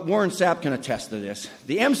 Well, Warren Sapp can attest to this.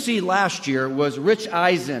 The MC last year was Rich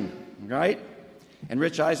Eisen, right? And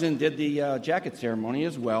Rich Eisen did the jacket ceremony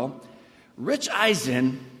as well. Rich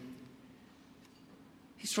Eisen,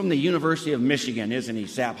 he's from the University of Michigan, isn't he,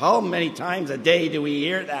 Sapp? How many times a day do we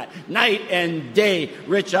hear that? Night and day,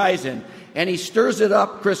 Rich Eisen. And he stirs it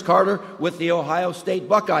up, Chris Carter, with the Ohio State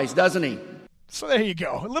Buckeyes, doesn't he? So there you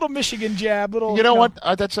go. A little Michigan jab. You know what?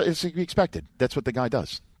 That's it's expected. That's what the guy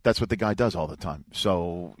does. That's what the guy does all the time.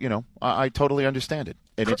 So, I totally understand it.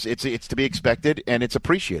 And it's to be expected, and it's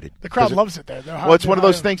appreciated. The crowd loves it there. Well, it's one of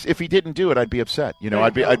those things. If he didn't do it, I'd be upset.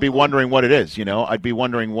 I'd be wondering what it is. I'd be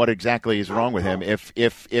wondering what exactly is wrong with him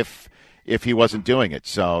if he wasn't doing it.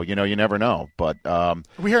 So, you never know. But are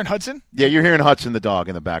we hearing Hudson? Yeah, you're hearing Hudson the dog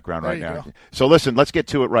in the background right now. Go. So listen, let's get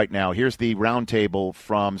to it right now. Here's the roundtable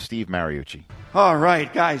from Steve Mariucci. All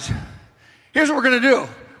right, guys. Here's what we're going to do.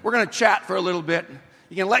 We're going to chat for a little bit.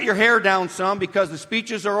 You can let your hair down some because the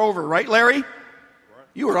speeches are over. Right, Larry?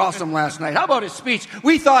 You were awesome last night. How about his speech?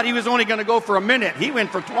 We thought he was only going to go for a minute. He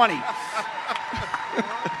went for 20.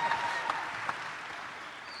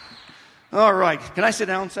 All right. Can I sit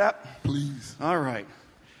down, Sap? Please. All right.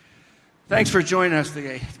 Thanks for joining us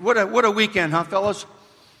today. What a weekend, huh, fellas?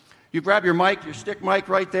 You grab your mic, your stick mic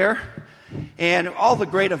right there, and all the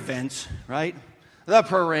great events, right? The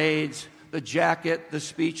parades, the jacket, the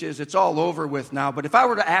speeches, it's all over with now. But if I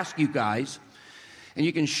were to ask you guys, and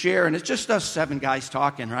you can share, and it's just us 7 guys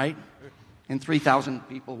talking, right? And 3,000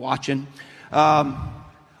 people watching.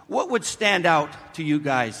 What would stand out to you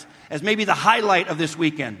guys as maybe the highlight of this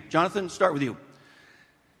weekend? Jonathan, start with you.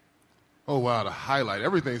 Oh, wow, the highlight.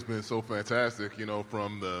 Everything's been so fantastic,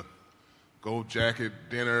 from the gold jacket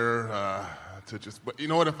dinner to just – but you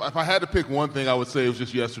know what? If I had to pick one thing, I would say it was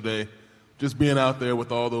just yesterday, just being out there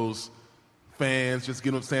with all those fans, just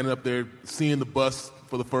standing up there, seeing the bus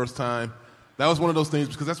for the first time. That was one of those things,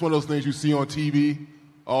 because that's one of those things you see on TV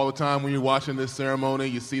all the time when you're watching this ceremony.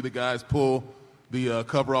 You see the guys pull the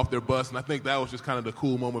cover off their bus, and I think that was just kind of the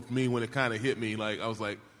cool moment for me when it kind of hit me. Like, I was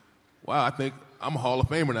like, wow, I think I'm a Hall of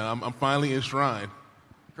Famer now. I'm finally enshrined.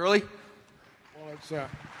 Curly? Well, it's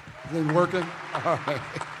been working. All right.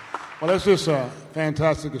 Well, it's just a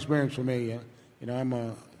fantastic experience for me. I'm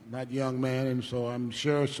a not young man, and so I'm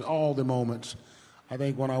sure it's all the moments. I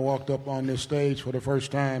think when I walked up on this stage for the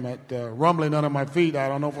first time at rumbling under my feet, I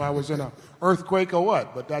don't know if I was in an earthquake or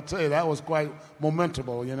what, but I tell you, that was quite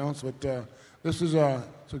momentable, So this is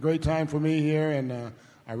it's a great time for me here, and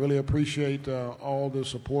I really appreciate all the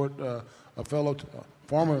support of fellow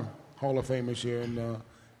former Hall of Famers here,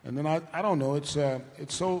 and then I don't know, it's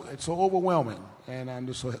so overwhelming, and I'm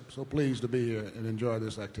just so pleased to be here and enjoy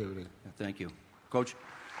this activity. Thank you, Coach.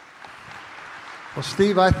 Well,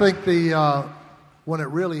 Steve, I think when it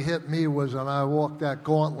really hit me was when I walked that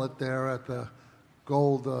gauntlet there at the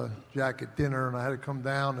gold jacket dinner, and I had to come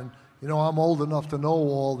down, and I'm old enough to know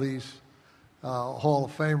all these Hall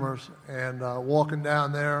of Famers, and walking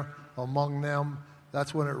down there among them,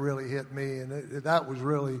 that's when it really hit me, and that was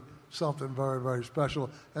really something very, very special,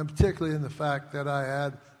 and particularly in the fact that I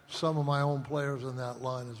had some of my own players in that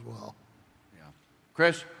line as well. Yeah.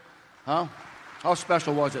 Chris, how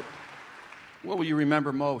special was it? What will you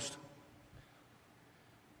remember most?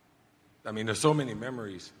 I mean, there's so many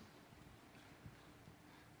memories.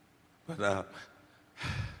 But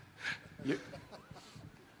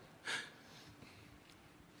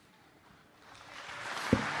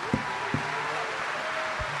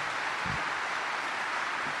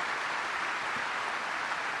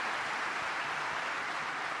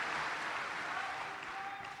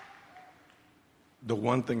the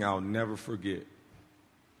one thing I'll never forget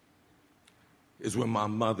is when my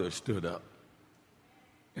mother stood up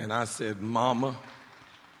and I said, "Mama,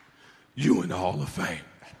 you in the Hall of Fame."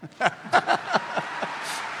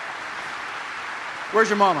 Where's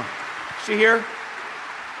your mama? She here?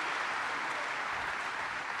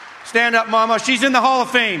 Stand up, Mama. She's in the Hall of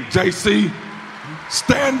Fame. JC,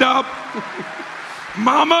 stand up.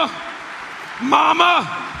 Mama,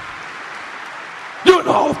 you're in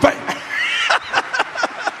the Hall of Fame.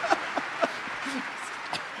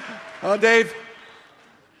 Dave?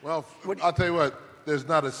 Well, I'll tell you what, there's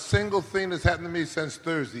not a single thing that's happened to me since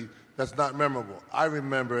Thursday that's not memorable. I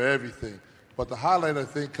remember everything. But the highlight, I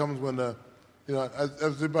think, comes when, as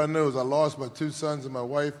everybody knows, I lost my 2 sons and my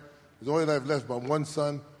wife. There's only left my 1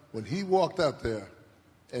 son. When he walked out there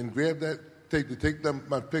and grabbed the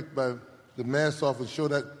mask off and show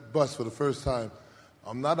that bus for the first time,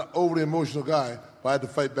 I'm not an overly emotional guy, but I had to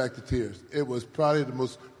fight back the tears. It was probably the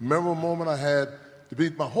most memorable moment I had, to be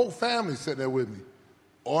my whole family sitting there with me,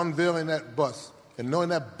 unveiling that bus, and knowing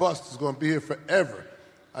that bus is going to be here forever.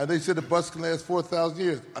 And they said the bus can last 4,000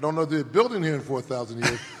 years. I don't know if they're building here in 4,000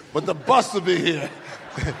 years, but the bus will be here.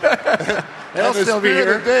 They'll still be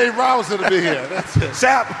here. And Dave Robinson will be here. That's it.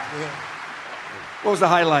 Sap. Yeah. What was the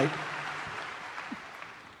highlight?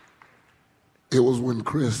 It was when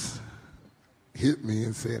Chris hit me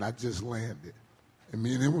and said, "I just landed." And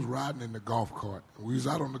me and him was riding in the golf cart. We was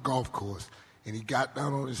out on the golf course. And he got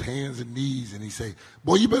down on his hands and knees and he said,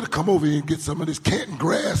 "Boy, you better come over here and get some of this Canton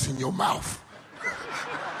grass in your mouth.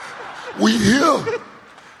 We here."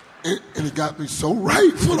 And it got me so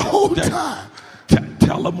right for the whole time.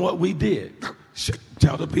 Tell them what we did.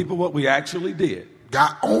 Tell the people what we actually did.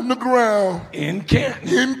 Got on the ground. In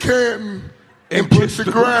Canton. And put the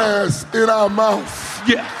grass in our mouth.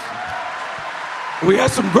 Yeah. We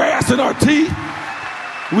had some grass in our teeth.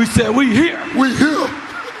 We said, "We here." We here.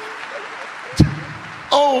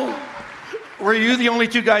 Oh, were you the only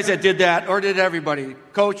 2 guys that did that, or did everybody?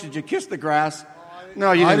 Coach, did you kiss the grass?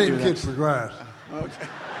 No, you didn't. I didn't kiss the grass. Okay.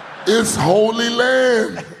 It's holy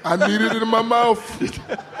land. I needed it in my mouth.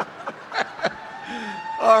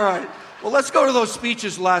 All right. Well, let's go to those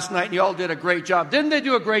speeches last night, and you all did a great job. Didn't they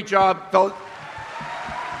do a great job, fellas?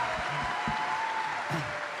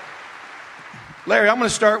 Larry, I'm going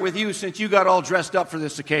to start with you since you got all dressed up for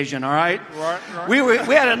this occasion, all right? Right. We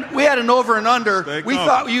had an over and under. We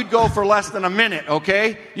thought you'd go for less than a minute,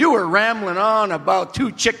 okay? You were rambling on about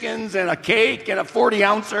 2 chickens and a cake and a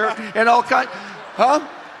 40-ouncer and all kinds. Huh?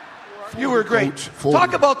 You were great.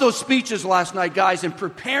 Talk about those speeches last night, guys, and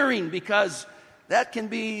preparing, because that can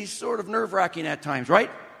be sort of nerve-wracking at times, right?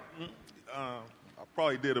 I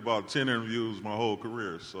probably did about 10 interviews my whole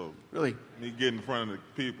career, so really, me getting in front of the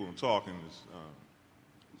people and talking is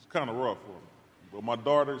it's kind of rough for me. But my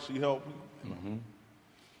daughter, she helped me. Mm-hmm.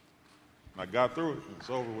 I got through it. It's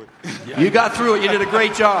over with. You got through it. You did a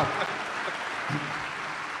great job.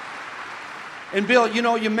 And Bill,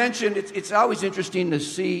 you mentioned it's always interesting to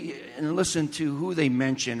see and listen to who they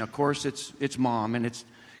mention. Of course, it's mom and it's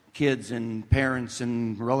kids and parents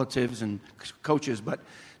and relatives and coaches, but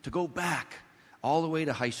to go back all the way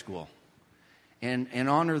to high school and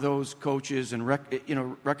honor those coaches and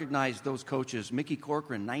recognize those coaches. Mickey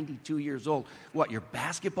Corcoran, 92 years old. What, your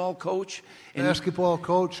basketball coach? Basketball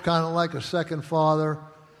coach, kind of like a second father,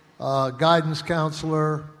 guidance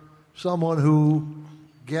counselor, someone who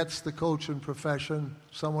gets the coaching profession,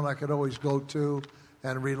 someone I could always go to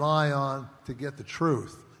and rely on to get the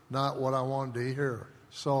truth, not what I wanted to hear.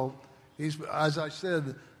 So he's, as I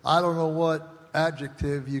said, I don't know what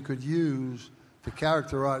adjective you could use to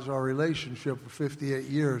characterize our relationship for 58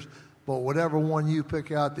 years, but whatever one you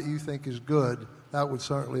pick out that you think is good, that would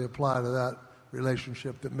certainly apply to that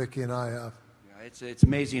relationship that Mickey and I have. Yeah, it's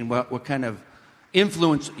amazing what kind of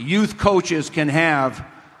influence youth coaches can have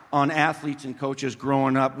on athletes and coaches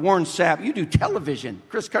growing up. Warren Sapp, you do television.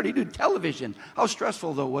 Chris Carter, you do television. How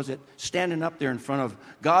stressful, though, was it standing up there in front of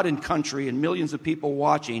God and country and millions of people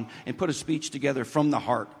watching and put a speech together from the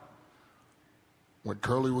heart? When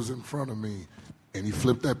Curly was in front of me and he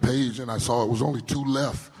flipped that page and I saw it was only 2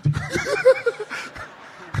 left,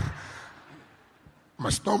 my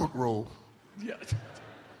stomach rolled. Yeah.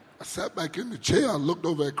 I sat back in the chair. I looked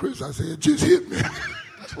over at Chris. I said, "It just hit me."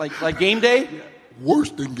 like game day?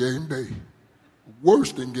 Worse than game day.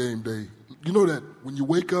 Worse than game day. You know that when you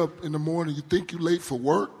wake up in the morning, you think you're late for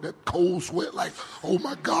work, that cold sweat, like, oh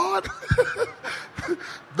my God.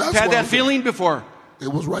 That's had that feeling before? It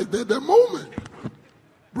was right there, that moment.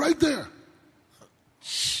 Right there.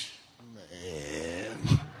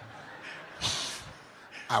 Man.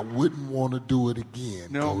 I wouldn't want to do it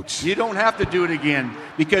again, Coach. You don't have to do it again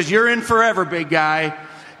because you're in forever, big guy.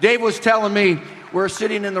 Dave was telling me, we're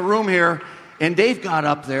sitting in the room here, and Dave got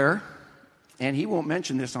up there, and he won't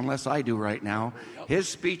mention this unless I do right now. His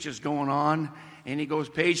speech is going on, and he goes,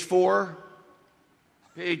 page 4,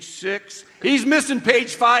 page 6. He's missing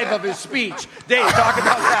page 5 of his speech. Dave, talk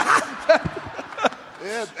about that.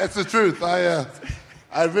 Yeah, that's the truth.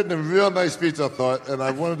 I've written a real nice speech, I thought, and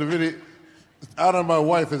I wanted to really honor my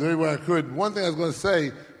wife as every way I could. One thing I was going to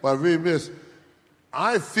say, but I really missed,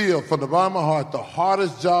 I feel from the bottom of my heart the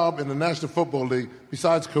hardest job in the National Football League,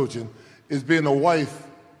 besides coaching, is being the wife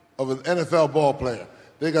of an NFL ball player.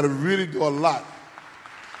 They got to really do a lot.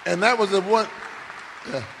 And that was the one,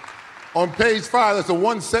 on page 5, that's the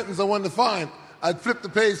one sentence I wanted to find. I flipped to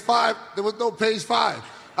page 5, there was no page 5.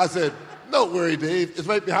 I said, don't worry, Dave, it's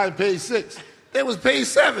right behind page 6. There was page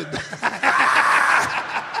 7.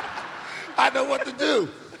 I know what to do.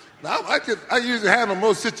 Now, I usually handle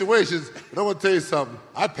most situations, but I want to tell you something.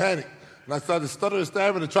 I panicked, and I started stuttering and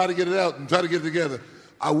stammering to try to get it out and try to get it together.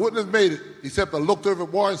 I wouldn't have made it, except I looked over at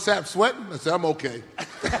Warren Sapp sweating. I said, I'm okay.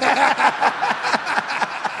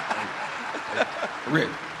 Rick,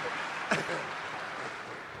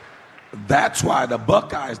 that's why the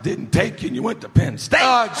Buckeyes didn't take you and you went to Penn State.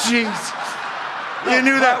 Oh, jeez. You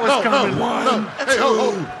knew that was coming. 1,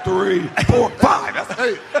 2, 3, 4, 5.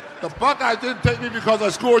 Hey, the Buckeyes didn't take me because I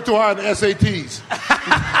scored too high on the SATs.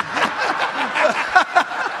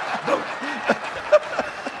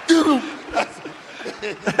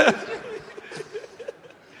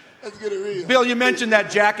 Let's get it real. Bill, you mentioned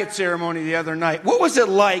that jacket ceremony the other night. What was it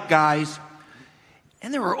like, guys?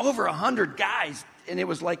 And there were over 100 guys, and it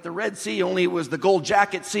was like the Red Sea, only it was the gold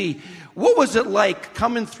jacket sea. What was it like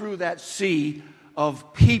coming through that sea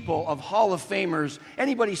of people, of Hall of Famers?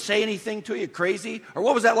 Anybody say anything to you crazy? Or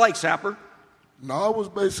what was that like, Sapper? No, I was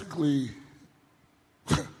basically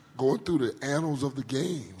going through the annals of the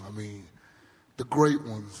game. I mean, the great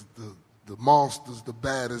ones, the monsters, the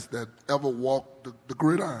baddest that ever walked the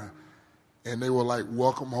gridiron. And they were like,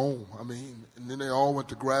 welcome home. I mean, and then they all went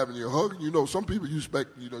to grabbing you, hugging you. You know, some people you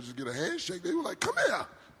expect, just get a handshake. They were like, come here.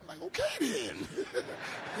 I'm Like, okay then.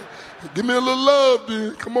 Give me a little love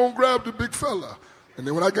then. Come on, grab the big fella. And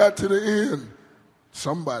then when I got to the end,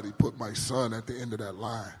 somebody put my son at the end of that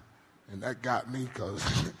line. And that got me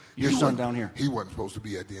because your son down here. He wasn't supposed to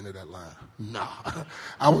be at the end of that line. Nah.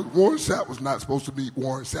 Warren Sapp was not supposed to be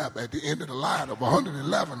Warren Sapp at the end of the line of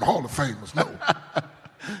 111 Hall of Famers. No.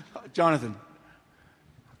 Jonathan.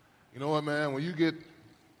 You know what, man? When you get...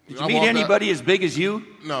 Did you meet anybody as big as you?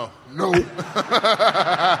 No. No. No,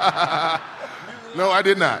 I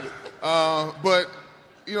did not. But,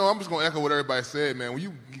 you know, I'm just going to echo what everybody said, man. When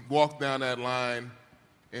you walk down that line,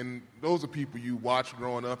 and those are people you watch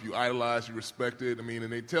growing up, you idolize, you respected. I mean,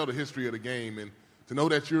 and they tell the history of the game. And to know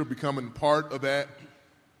that you're becoming part of that,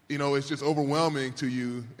 you know, it's just overwhelming to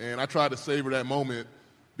you. And I tried to savor that moment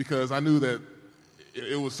because I knew that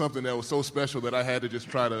it was something that was so special that I had to just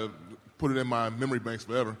try to put it in my memory banks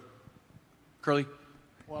forever. Curly?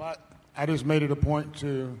 Well, I just made it a point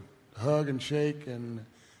to hug and shake and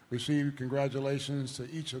receive congratulations to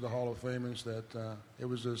each of the Hall of Famers. That it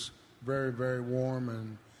was just very, very warm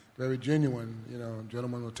and very genuine. You know,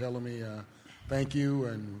 gentlemen were telling me thank you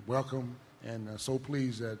and welcome, and so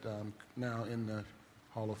pleased that I'm now in the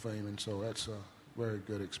Hall of Fame, and so that's a very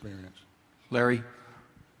good experience. Larry?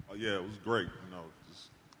 Oh, yeah, it was great. You know, just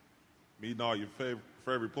meeting all your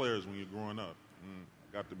favorite players when you're growing up.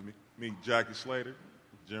 Got to meet Jackie Slater,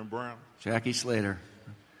 Jim Brown. Jackie Slater.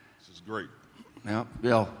 This is great. Yeah,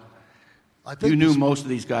 Bill. I think you knew most of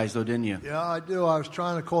these guys, though, didn't you? Yeah, I do. I was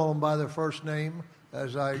trying to call them by their first name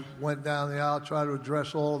as I went down the aisle, try to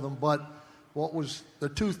address all of them. But what was the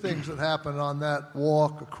two things that happened on that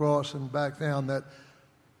walk across and back down, that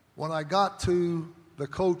when I got to the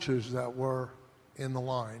coaches that were in the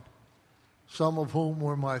line, some of whom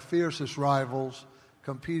were my fiercest rivals,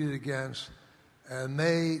 competed against, and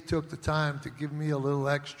they took the time to give me a little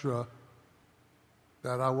extra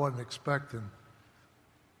that I wasn't expecting,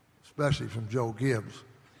 especially from Joe Gibbs.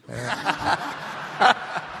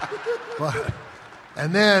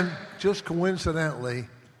 And then, just coincidentally,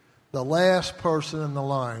 the last person in the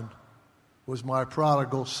line was my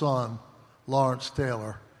prodigal son, Lawrence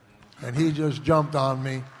Taylor. And he just jumped on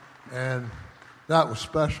me, and that was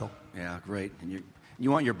special. Yeah, great. And you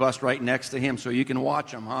want your bust right next to him so you can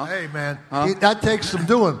watch him, huh? Hey, man, Huh? that takes some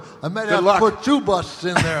doing. I might have to put two busts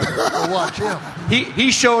in there to watch him. He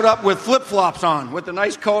showed up with flip-flops on, with a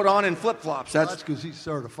nice coat on and flip-flops. That's because he's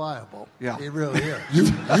certifiable. Yeah. He really is.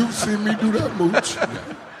 You've seen me do that, Mooch.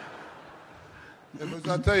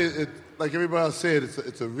 I'll tell you, like everybody else said,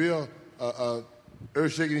 it's a real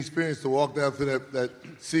earth-shaking experience to walk down through that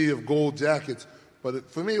sea of gold jackets. But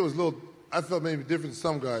for me, it was a little, I felt maybe different than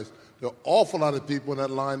some guys. There are an awful lot of people in that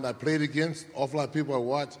line I played against, awful lot of people I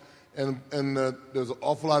watched, and there's an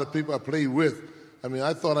awful lot of people I played with. I mean,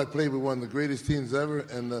 I thought I played with one of the greatest teams ever,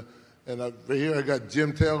 and right here I got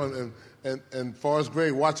Jim Taylor and Forrest Gray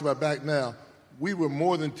watching my back now. We were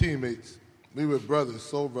more than teammates. We were brothers,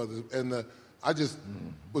 soul brothers, and I just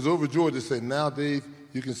was overjoyed to say, now, Dave,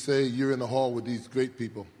 you can say you're in the hall with these great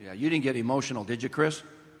people. Yeah, you didn't get emotional, did you, Chris?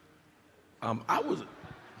 I was.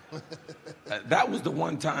 That was the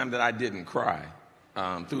one time that I didn't cry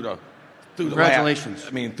through the Congratulations.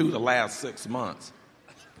 through the last 6 months.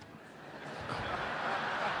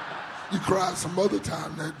 You cried some other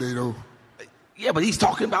time that day, though. Yeah, but he's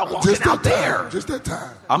talking about walking out there. Just that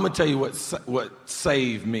time. I'm gonna tell you what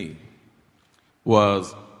saved me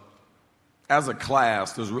was, as a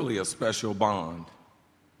class, there's really a special bond.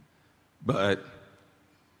 But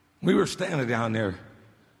we were standing down there,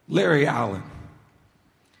 Larry Allen.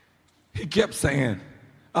 He kept saying,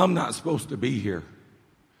 I'm not supposed to be here.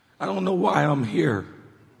 I don't know why I'm here.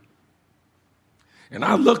 And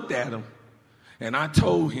I looked at him and I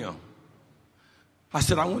told him, I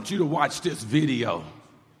said, I want you to watch this video.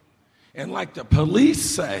 And like the police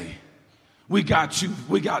say, we got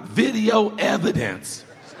video evidence.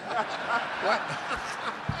 What?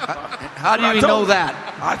 How do you know that?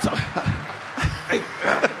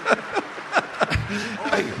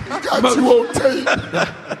 I got you on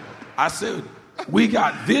tape. I said, we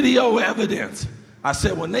got video evidence. I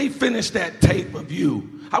said, when they finish that tape of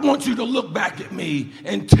you, I want you to look back at me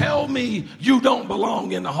and tell me you don't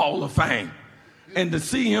belong in the Hall of Fame. And to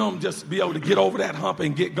see him just be able to get over that hump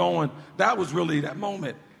and get going, that was really that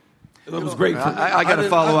moment. It was great for me. I got to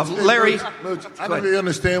follow up. Larry? I don't really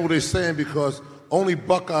understand what they're saying because only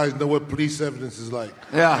Buckeyes know what police evidence is like.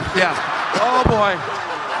 Yeah. Oh, boy.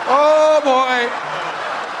 Oh, boy.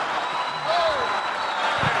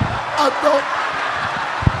 I don't.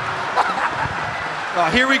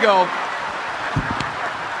 Here we go.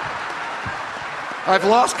 I've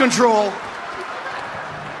lost control.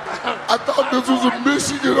 I thought this was a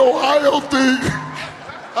Michigan, Ohio thing.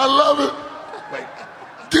 I love it.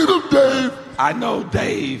 Get him, Dave. I know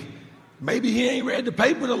Dave. Maybe he ain't read the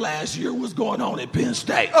paper the last year. What's going on at Penn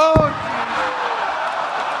State?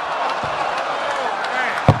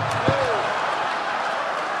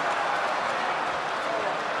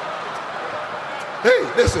 Hey,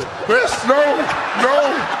 listen, Chris. No.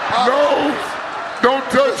 Don't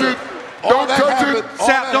touch it. Don't touch it.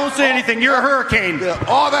 Sap, don't say anything. You're a hurricane. Yeah,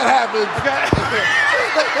 all that happened.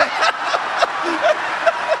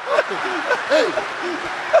 Hey,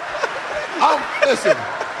 listen.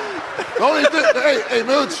 The only thing, hey,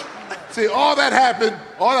 Milch. See, all that happened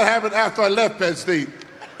after I left Penn State.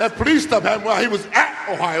 That police stuff happened while he was at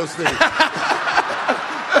Ohio State.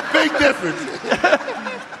 Big difference.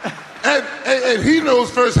 And he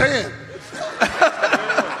knows firsthand.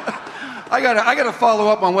 I gotta follow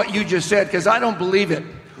up on what you just said because I don't believe it.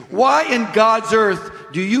 Why in God's earth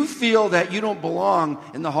do you feel that you don't belong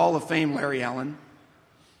in the Hall of Fame, Larry Allen?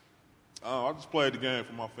 I just played the game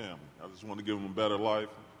for my family. I just want to give them a better life.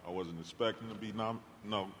 I wasn't expecting to be in the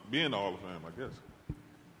Hall of Fame, I guess.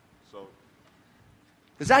 So,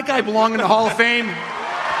 Does that guy belong in the Hall of Fame?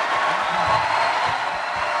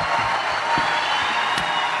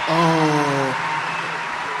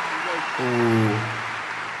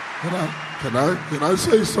 Can I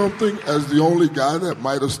say something as the only guy that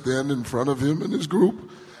might have stand in front of him in this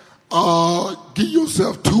group? Give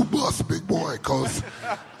yourself 2 bucks, big boy, because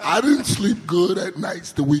I didn't sleep good at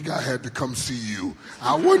nights the week I had to come see you.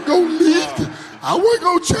 I wasn't going to leave. I wasn't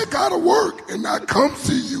going to check out of work and not come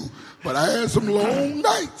see you. But I had some long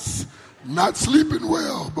nights not sleeping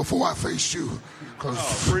well before I faced you.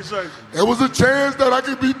 Because there was a chance that I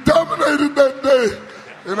could be dominated that day.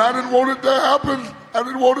 And I didn't want it to happen. I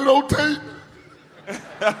didn't want it on tape.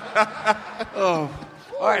 All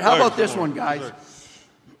right, how about this one, guys?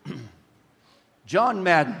 John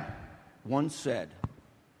Madden once said,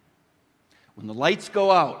 when the lights go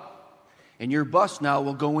out, and your bus now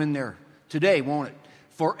will go in there today, won't it?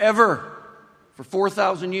 Forever, for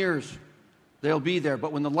 4,000 years, they'll be there.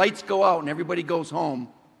 But when the lights go out and everybody goes home,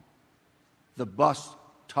 the bus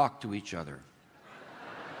talk to each other.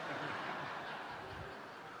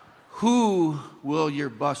 Who will your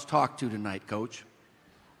bus talk to tonight, Coach?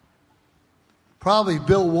 Probably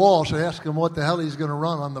Bill Walsh. Ask him what the hell he's going to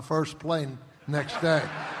run on the first plane next day.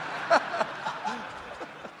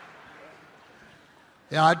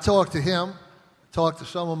 Yeah, I'd talk to him, talk to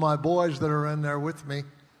some of my boys that are in there with me.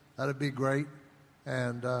 That'd be great.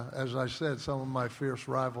 And as I said, some of my fierce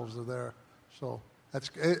rivals are there. So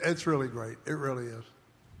it's really great. It really is.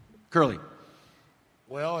 Curly.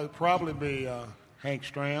 Well, it'd probably be Hank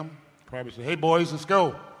Stram. Probably say, hey, boys, let's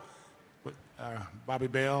go. With, Bobby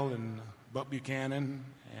Bell and Buck Buchanan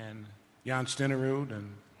and Jan Stenerud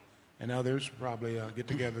and others probably get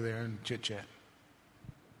together there and chit-chat.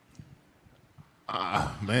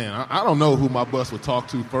 Man, I don't know who my bus would talk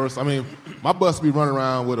to first. I mean, my bus be running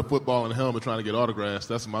around with a football and a helmet trying to get autographs.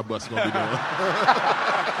 That's what my bus is going to be doing.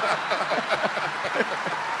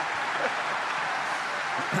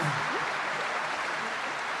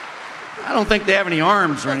 I don't think they have any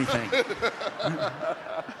arms or anything.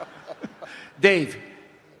 Dave,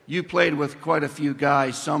 you played with quite a few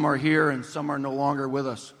guys. Some are here and some are no longer with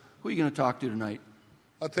us. Who are you going to talk to tonight?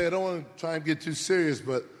 I'll tell you, I don't want to try and get too serious,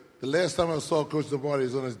 but the last time I saw Coach Lombardi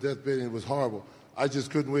was on his deathbed and it was horrible. I just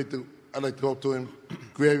couldn't wait to, I'd like to talk to him,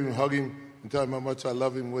 grab him, hug him, and tell him how much I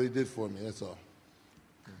love him and what he did for me. That's all.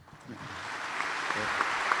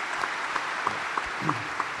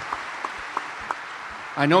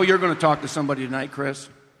 I know you're going to talk to somebody tonight, Chris.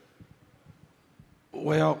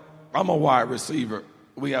 Well, I'm a wide receiver.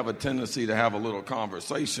 We have a tendency to have a little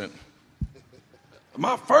conversation.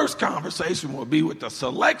 My first conversation will be with the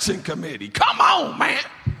selection committee. Come on, man.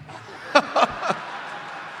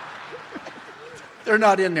 They're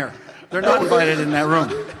not in there. They're not invited in that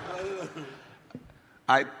room.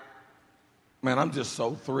 I'm just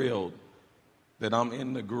so thrilled that I'm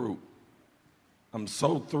in the group. I'm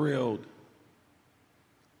so thrilled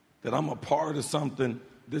that I'm a part of something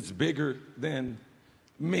that's bigger than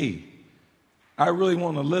me. I really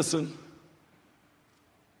want to listen.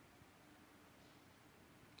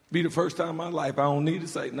 Be the first time in my life I don't need to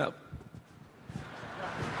say nothing.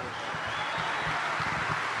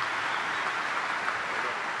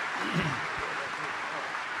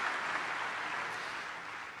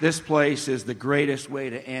 This place is the greatest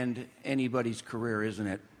way to end anybody's career, isn't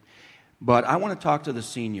it? But I want to talk to the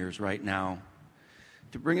seniors right now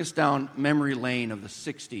to bring us down memory lane of the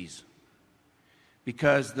 60s.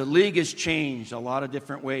 Because the league has changed a lot of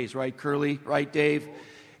different ways, right, Curly? Right, Dave?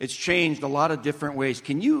 It's changed a lot of different ways.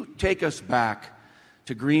 Can you take us back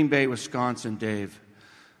to Green Bay, Wisconsin, Dave,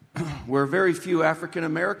 where very few African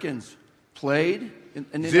Americans played in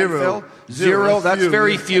the NFL? Zero. That's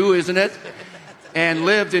very few, isn't it? And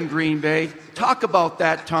lived in Green Bay. Talk about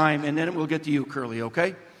that time, and then we'll get to you, Curly,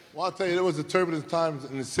 okay? Well, I'll tell you, there was a turbulent times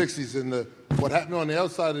in the 60s, and what happened on the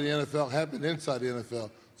outside of the NFL happened inside the NFL.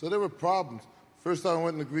 So there were problems. First time I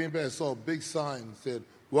went into Green Bay, I saw a big sign that said,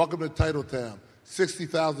 "Welcome to Titletown,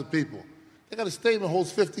 60,000 people." They got a statement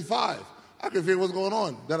holds 55. I couldn't figure what's going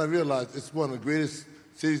on. Then I realized it's one of the greatest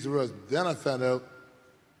cities there was. Then I found out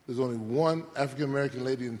there's only one African-American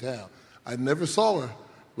lady in town. I never saw her,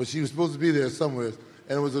 but she was supposed to be there somewhere.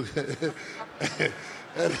 And it was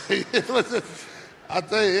listen, I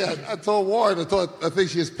tell you, I told Warren, I think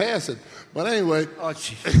she was passing. But anyway. Oh,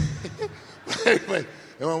 anyway,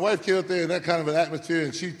 and my wife came up there in that kind of an atmosphere,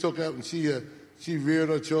 and she took out and she reared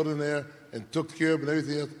her children there and took care of them and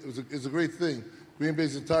everything else. It was a great thing. Green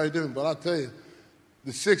Bay's entirely different. But I'll tell you,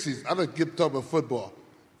 the 60s, I don't get to talk about football.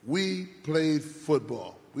 We played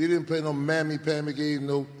football. We didn't play no mammy-pammy game,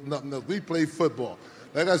 no nothing else. We played football.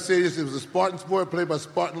 Like I said, it was a Spartan sport played by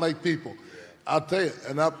Spartan-like people. I'll tell you,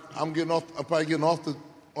 and I'm probably getting off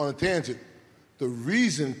on a tangent. The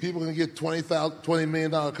reason people can get $20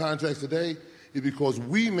 million contracts today is because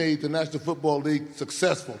we made the National Football League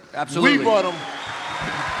successful. Absolutely. We brought them.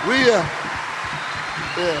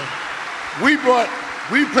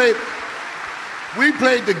 We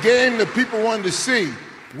played the game that people wanted to see.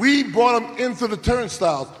 We brought them into the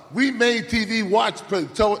turnstiles. We made TV watch.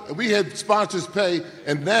 We had sponsors pay,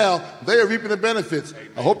 and now they are reaping the benefits.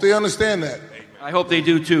 I hope they understand that. I hope they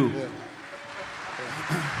do too. Yeah.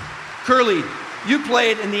 Curly, you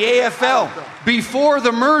played in the AFL before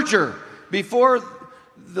the merger, before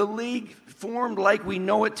the league formed like we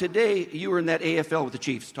know it today. You were in that AFL with the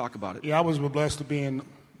Chiefs. Talk about it. Yeah, I was blessed to be in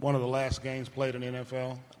one of the last games played in the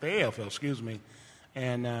AFL, excuse me,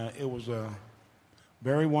 and it was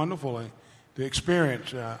very wonderful. The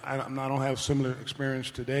experience, I don't have similar experience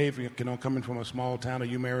today. If you know, coming from a small town of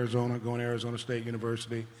Yuma, Arizona, going to Arizona State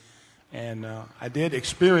University, and I did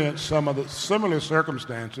experience some of the similar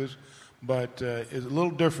circumstances, but it's a little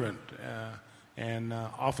different. And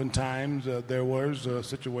oftentimes there was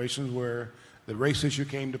situations where the race issue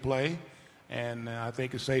came to play, and I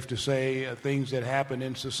think it's safe to say things that happen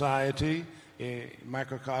in society,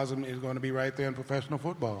 microcosm is going to be right there in professional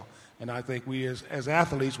football. And I think we as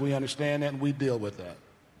athletes, we understand that and we deal with that.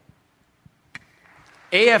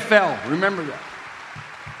 AFL, remember that.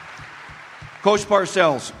 Coach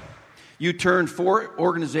Parcells, you turned 4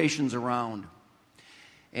 organizations around,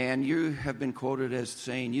 and you have been quoted as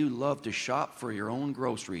saying you love to shop for your own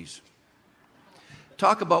groceries.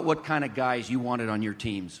 Talk about what kind of guys you wanted on your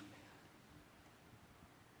teams.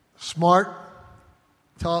 Smart,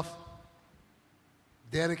 tough,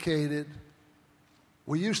 dedicated.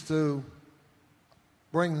 We used to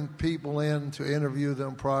bring people in to interview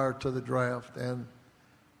them prior to the draft, and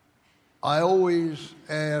I always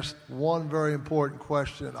asked one very important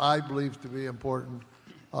question I believe to be important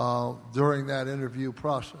during that interview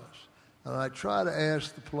process. And I try to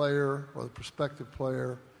ask the player or the prospective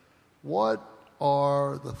player, what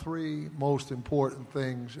are the 3 most important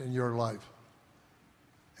things in your life?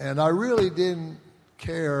 And I really didn't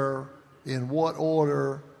care in what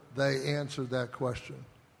order they answered that question.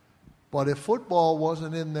 But if football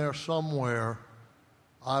wasn't in there somewhere,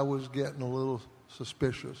 I was getting a little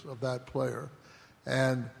suspicious of that player.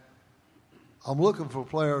 And I'm looking for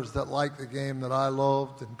players that like the game that I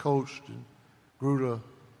loved and coached and grew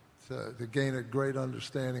to gain a great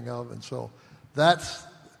understanding of. And so that's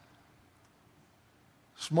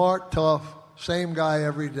smart, tough, same guy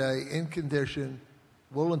every day, in condition,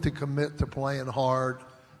 willing to commit to playing hard.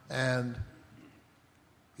 And,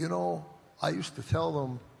 you know, I used to tell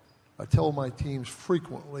them, I tell my teams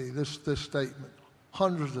frequently this statement,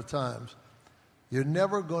 hundreds of times. You're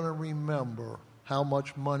never going to remember how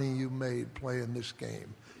much money you made playing this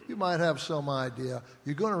game. You might have some idea.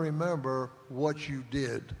 You're going to remember what you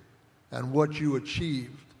did and what you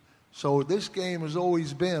achieved. So this game has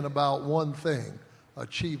always been about one thing,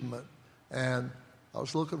 achievement. And I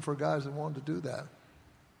was looking for guys that wanted to do that.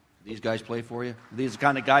 These guys play for you? These are the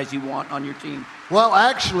kind of guys you want on your team? Well,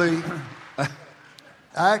 actually, if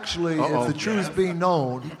the truth be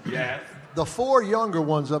known, the 4 younger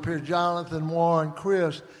ones up here, Jonathan, Warren,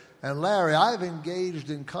 Chris, and Larry, I've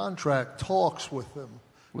engaged in contract talks with them.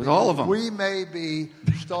 With all of them? We may be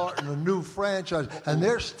starting a new franchise, and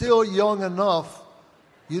they're still young enough,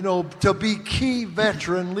 you know, to be key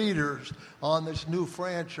veteran leaders on this new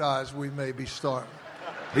franchise we may be starting.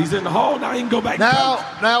 He's in the hall now. He can go back.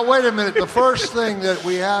 Now, wait a minute. The first thing that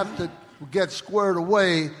we have to get squared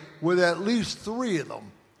away with at least 3 of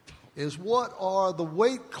them is what are the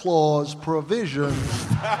weight clause provisions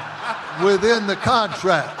within the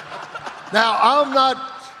contract. Now, I'm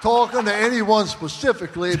not talking to anyone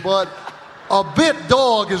specifically, but a bit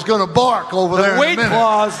dog is going to bark over there in a minute. The weight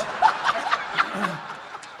clause.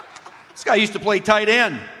 This guy used to play tight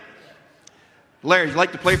end. Larry, you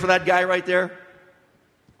like to play for that guy right there?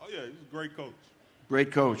 Oh, yeah, he's a great coach.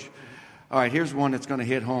 Great coach. All right, here's one that's going to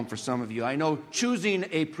hit home for some of you. I know choosing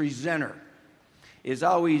a presenter is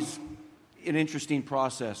always an interesting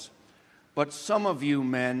process, but some of you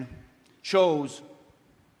men chose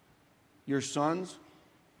your sons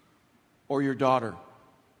or your daughter.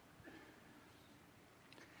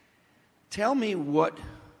 Tell me what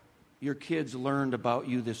your kids learned about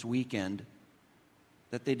you this weekend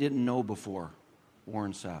that they didn't know before,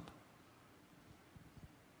 Warren Sapp.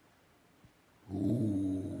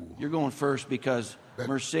 Ooh. You're going first because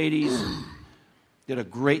Mercedes did a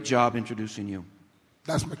great job introducing you.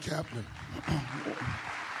 That's my captain.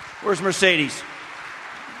 Where's Mercedes?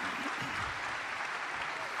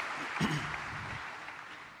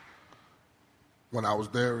 When I was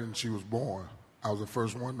there and she was born, I was the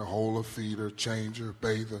first one to hold her, feed her, change her,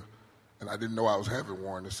 bathe her. And I didn't know I was having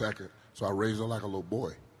Warren the second, so I raised her like a little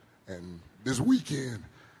boy. And this weekend,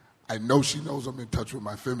 I know she knows I'm in touch with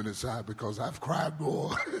my feminine side because I've cried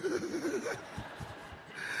more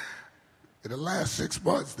in the last 6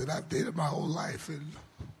 months than I've dated my whole life. And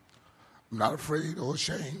I'm not afraid or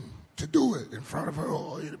ashamed to do it in front of her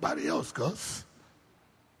or anybody else because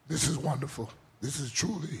this is wonderful. This is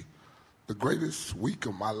truly the greatest week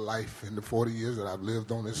of my life in the 40 years that I've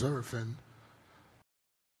lived on this earth, and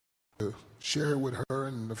to share it with her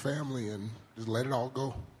and the family and just let it all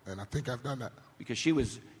go. And I think I've done that. Because she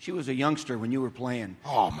was a youngster when you were playing.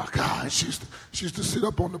 Oh my God, she used to sit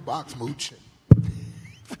up on the box mooch.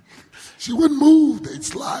 She wouldn't move. They'd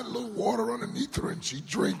slide a little water underneath her and she'd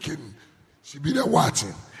drink and she'd be there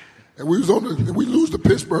watching. And we lose to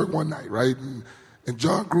Pittsburgh one night, right? And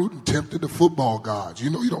John Gruden tempted the football gods. You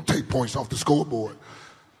know you don't take points off the scoreboard.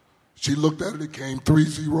 She looked at it, it came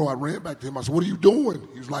 3-0. I ran back to him. I said, what are you doing?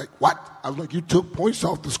 He was like, what? I was like, you took points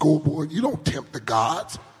off the scoreboard. You don't tempt the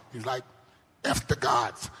gods. He was like, F the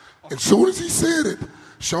gods. As soon as he said it,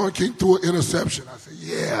 Sean King threw an interception. I said,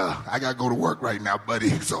 yeah, I got to go to work right now, buddy.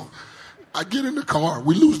 So I get in the car.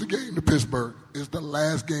 We lose the game to Pittsburgh. It's the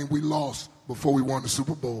last game we lost before we won the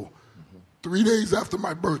Super Bowl. 3 days after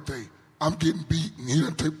my birthday, I'm getting beat, and he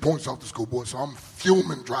didn't take points off the scoreboard, so I'm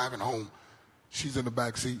fuming driving home. She's in the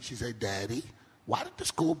back seat. She said, Daddy, why did the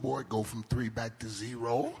scoreboard go from 3 back to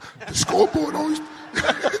 0? The scoreboard only...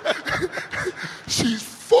 She's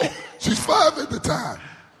 4. She's 5 at the time.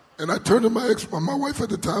 And I turned to my wife at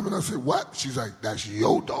the time, and I said, what? She's like, that's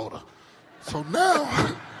your daughter. So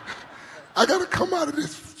now, I got to come out of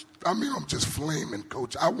this. I mean, I'm just flaming,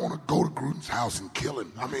 Coach. I want to go to Gruden's house and kill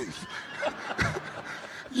him. I mean...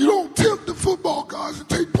 You don't tempt the football guys and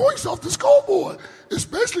take points off the scoreboard,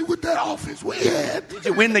 especially with that offense we had. Did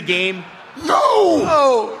you win the game? No.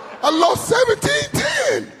 Oh. I lost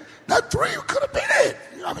 17-10. That 3 could have been it.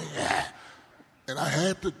 I mean, yeah. And I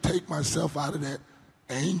had to take myself out of that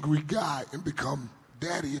angry guy and become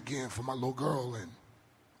daddy again for my little girl. And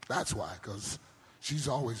that's why, because she's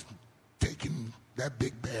always taking that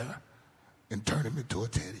big bear and turning him into a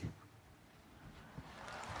teddy.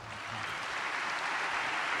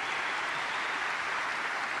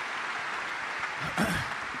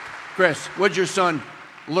 Chris, what'd your son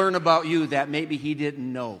learn about you that maybe he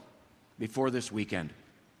didn't know before this weekend?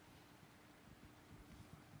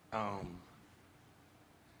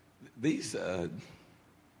 These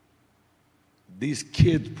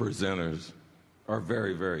kids presenters are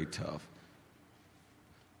very, very tough.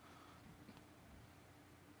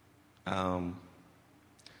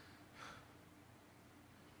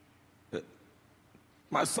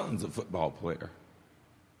 My son's a football player.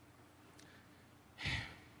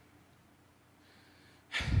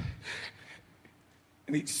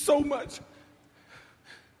 And he so much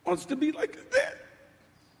wants to be like his dad.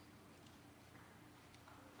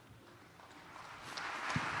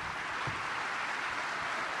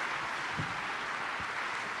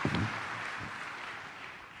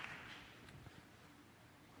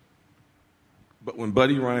 But when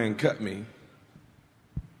Buddy Ryan cut me,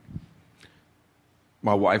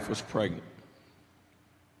 my wife was pregnant.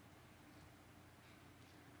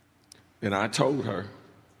 And I told her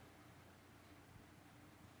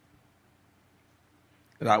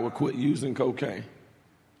that I would quit using cocaine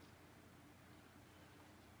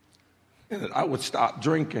and that I would stop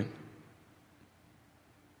drinking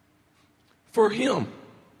for him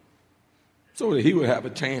so that he would have a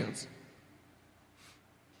chance.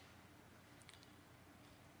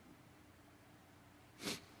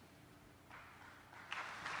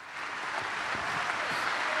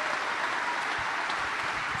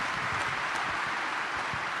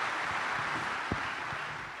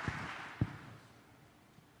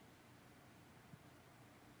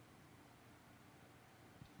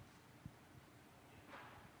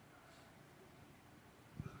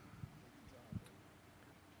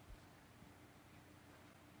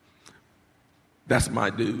 That's my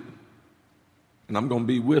dude, and I'm going to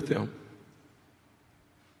be with him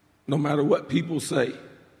no matter what people say,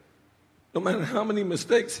 no matter how many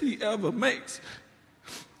mistakes he ever makes,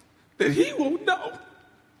 that he will know,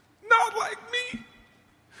 not like me,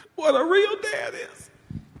 what a real dad is.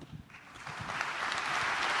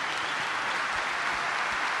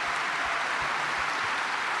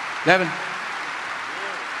 Devin.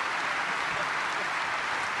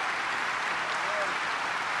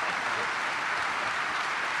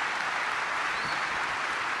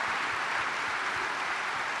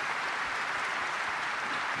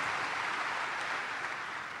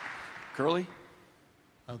 Curly?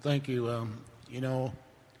 Thank you.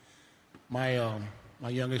 My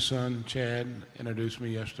youngest son, Chad, introduced me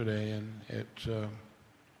yesterday, and it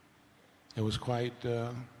was quite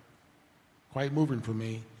moving for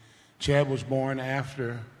me. Chad was born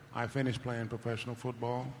after I finished playing professional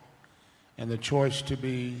football, and the choice to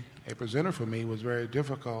be a presenter for me was very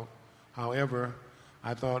difficult. However,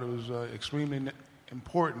 I thought it was extremely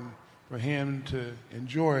important for him to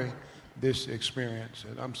enjoy this experience,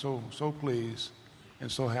 and I'm so pleased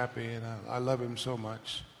and so happy, and I love him so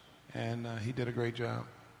much, and he did a great job.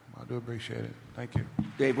 I do appreciate it. Thank you.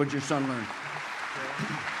 Dave, what did your son learn?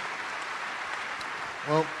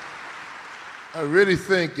 Well, I really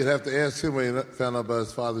think you'd have to ask him when he found out about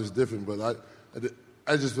his father is different, but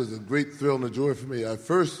I just was a great thrill and a joy for me. I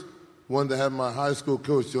first wanted to have my high school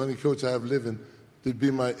coach, the only coach I have living, to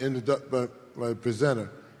be my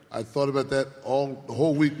presenter. I thought about that the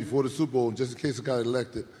whole week before the Super Bowl, just in case I got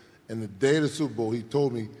elected. And the day of the Super Bowl, he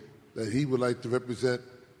told me that he would like to represent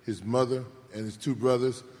his mother and his two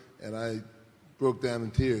brothers, and I broke down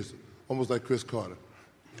in tears, almost like Chris Carter.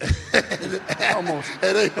 Almost.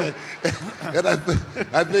 And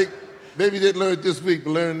I think maybe he didn't learn it this week, but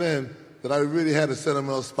learned then that I really had a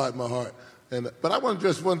sentimental spot in my heart. But I want to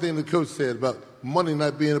address one thing the coach said about money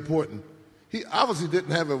not being important. He obviously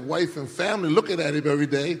didn't have a wife and family looking at him every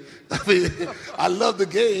day. I mean, I love the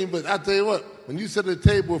game, but I tell you what, when you sit at a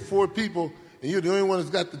table with 4 people and you're the only one that's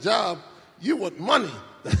got the job, you want money.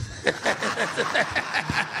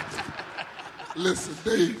 Listen,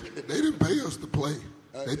 they didn't pay us to play.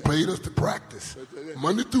 They paid us to practice.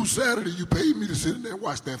 Monday through Saturday, you paid me to sit in there and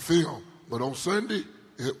watch that film. But on Sunday,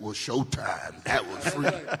 it was showtime. That was free.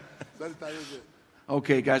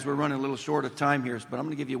 Okay, guys, we're running a little short of time here, but I'm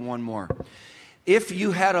going to give you one more. If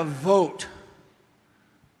you had a vote,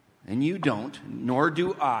 and you don't, nor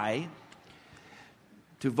do I,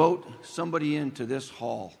 to vote somebody into this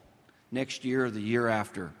hall next year or the year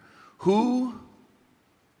after, who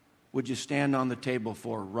would you stand on the table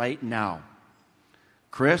for right now?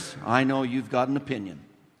 Chris, I know you've got an opinion.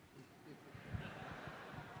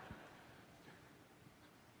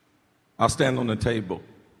 I'll stand on the table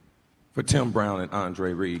for Tim Brown and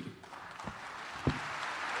Andre Reed.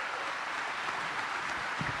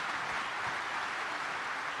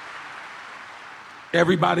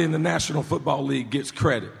 Everybody in the National Football League gets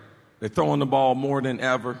credit. They're throwing the ball more than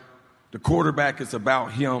ever. The quarterback is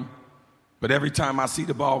about him. But every time I see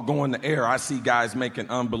the ball go in the air, I see guys making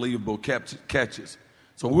unbelievable catches.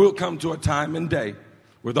 So we'll come to a time and day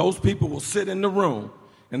where those people will sit in the room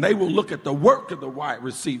and they will look at the work of the wide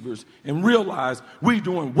receivers and realize we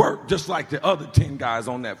doing work just like the other 10 guys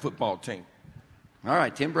on that football team. All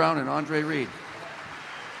right, Tim Brown and Andre Reed.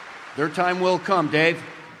 Their time will come, Dave.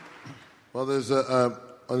 Well, there's on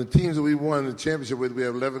the teams that we won the championship with, we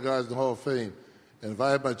have 11 guys in the Hall of Fame. And if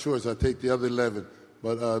I had my choice, I'd take the other 11.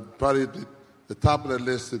 But probably the top of that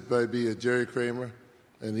list would probably be Jerry Kramer.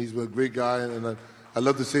 And he's a great guy, and I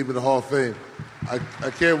love to see him in the Hall of Fame. I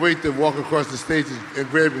can't wait to walk across the stage and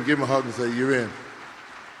grab him and give him a hug and say, you're in.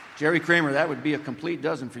 Jerry Kramer, that would be a complete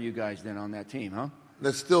dozen for you guys then on that team, huh?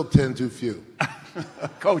 That's still 10 too few.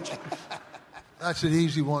 Coach. That's an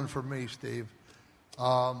easy one for me, Steve.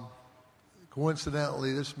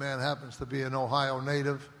 Coincidentally, this man happens to be an Ohio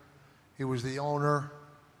native. He was the owner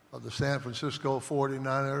of the San Francisco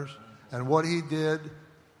 49ers. And what he did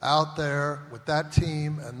out there with that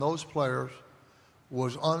team and those players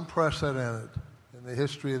was unprecedented in the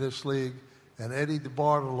history of this league. And Eddie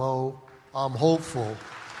DeBartolo, I'm hopeful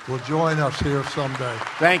will join us here someday.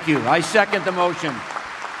 Thank you. I second the motion.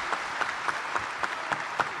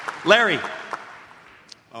 Larry.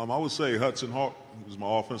 I would say Hudson Hawk. He was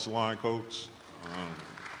my offensive line coach.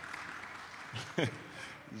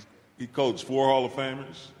 He coached 4 Hall of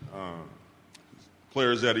Famers.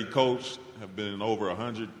 Players that he coached have been in over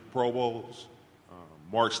 100 Pro Bowls.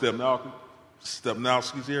 Mark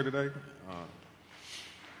Stepnowski's here today.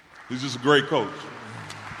 He's just a great coach.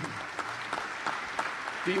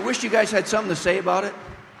 Do you wish you guys had something to say about it?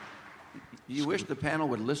 Do you wish the panel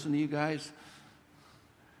would listen to you guys?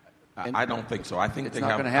 I don't think so. I think it's they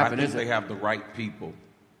not have. going to happen, I think is it? they have the right people.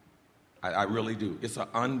 I really do. It's an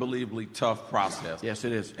unbelievably tough process. Yes,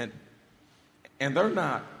 it is. And they're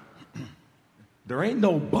not. There ain't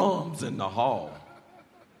no bums in the hall.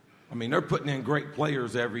 I mean, they're putting in great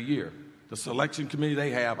players every year. The selection committee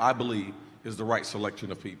they have, I believe, is the right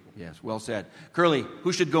selection of people. Yes, well said. Curly,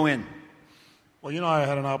 who should go in? Well, you know, I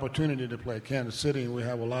had an opportunity to play Kansas City, and we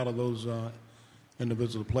have a lot of those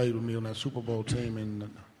individuals who played with me on that Super Bowl team in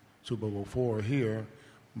Super Bowl IV here.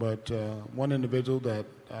 But one individual that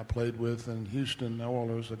I played with in Houston, New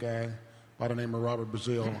Orleans, a guy by the name of Robert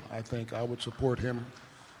Brazile, I think I would support him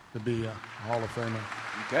to be a Hall of Famer.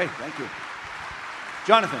 Okay, thank you.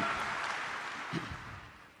 Jonathan.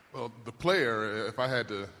 Well, the player, if I had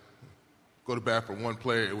to go to bat for one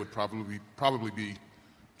player, it would probably be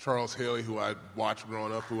Charles Haley, who I watched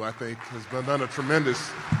growing up, who I think has done a tremendous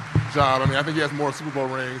job. I mean, I think he has more Super Bowl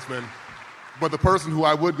rings but the person who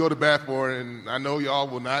I would go to bat for, and I know y'all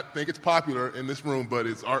will not think it's popular in this room, but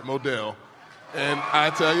it's Art Modell. And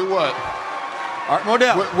I tell you what, Art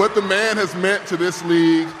Modell. What the man has meant to this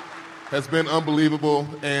league has been unbelievable.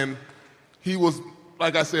 And he was,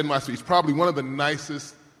 like I said in my speech, probably one of the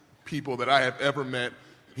nicest people that I have ever met.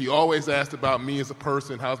 He always asked about me as a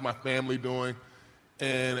person, how's my family doing?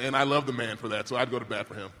 And I love the man for that, so I'd go to bat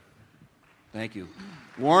for him. Thank you.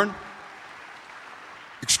 Warren?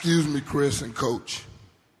 Excuse me, Chris and Coach,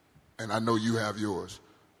 and I know you have yours.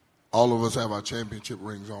 All of us have our championship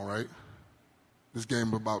rings on, right? This game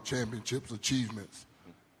is about championships, achievements.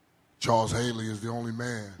 Charles Haley is the only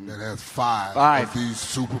man that has five of these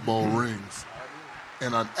Super Bowl rings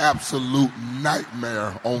and an absolute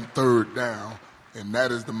nightmare on third down, and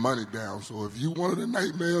that is the money down. So if you one of the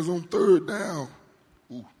nightmares on third down,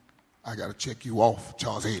 I got to check you off,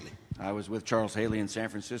 Charles Haley. I was with Charles Haley in San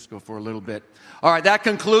Francisco for a little bit. All right, that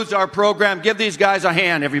concludes our program. Give these guys a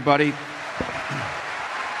hand, everybody.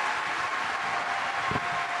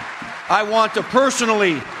 I want to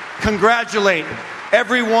personally congratulate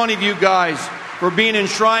every one of you guys for being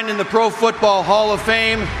enshrined in the Pro Football Hall of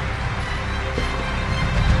Fame.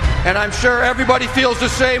 And I'm sure everybody feels the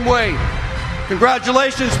same way.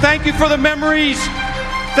 Congratulations. Thank you for the memories.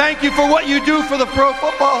 Thank you for what you do for the Pro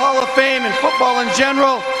Football Hall of Fame and football in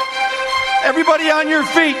general. Everybody on your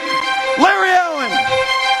feet. Larry Allen,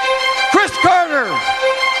 Chris Carter,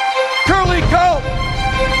 Curly Cope,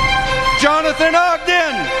 Jonathan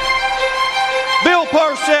Ogden, Bill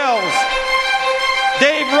Parcells,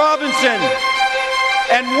 Dave Robinson,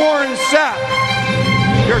 and Warren Sapp,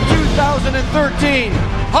 your 2013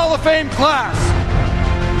 Hall of Fame class.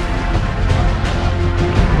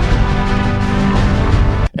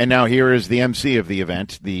 And now here is the MC of the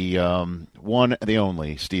event, the one, the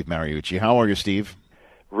only, Steve Mariucci. How are you, Steve?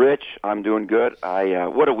 Rich, I'm doing good.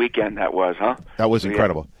 What a weekend that was, huh? That was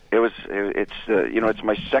incredible. It's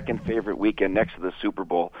my second favorite weekend next to the Super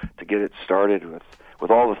Bowl to get it started with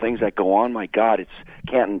all the things that go on. My God,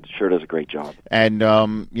 Canton sure does a great job. And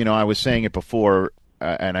I was saying it before,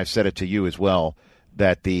 and I've said it to you as well,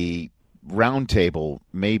 that the round table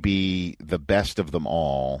may be the best of them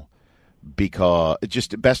all. Because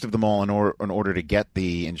just best of them all in order to get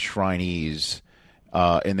the enshrinees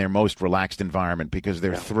in their most relaxed environment, because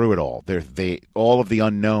they're through it all. They all of the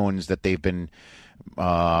unknowns that they've been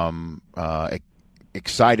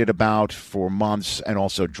excited about for months and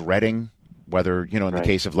also dreading. Whether in the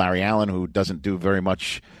case of Larry Allen, who doesn't do very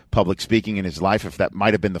much public speaking in his life, if that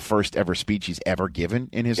might have been the first ever speech he's ever given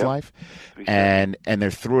in his life, and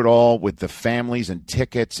they're through it all with the families and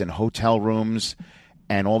tickets and hotel rooms.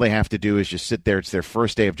 And all they have to do is just sit there. It's their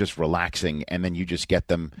first day of just relaxing, and then you just get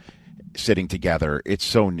them sitting together. It's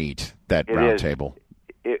so neat, that round table.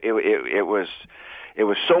 It was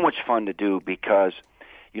so much fun to do because,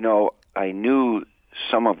 I knew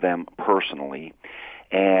some of them personally.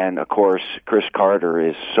 And, of course, Chris Carter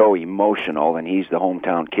is so emotional, and he's the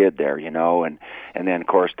hometown kid there, And then, of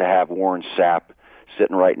course, to have Warren Sapp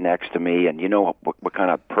sitting right next to me, and what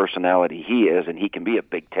kind of personality he is, and he can be a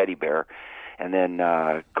big teddy bear. And then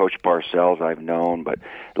Coach Parcells I've known. But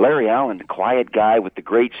Larry Allen, the quiet guy with the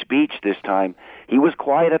great speech this time, he was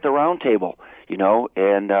quiet at the round table, you know.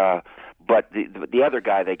 And but the other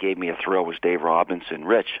guy that gave me a thrill was Dave Robinson.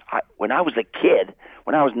 Rich, when I was a kid,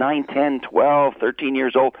 when I was 9, 10, 12, 13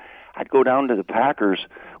 years old, I'd go down to the Packers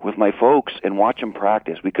with my folks and watch them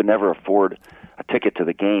practice. We could never afford a ticket to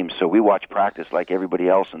the game, so we watched practice like everybody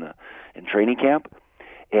else in training camp.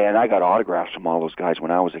 And I got autographs from all those guys when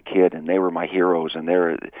I was a kid, and they were my heroes. And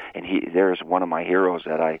there's one of my heroes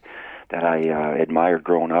that I admired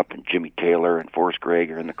growing up, and Jimmy Taylor and Forrest Gregg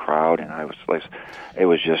are in the crowd, and it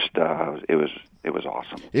was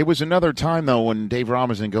awesome. It was another time though when Dave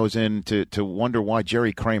Robinson goes in to wonder why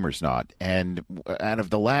Jerry Kramer's not. And out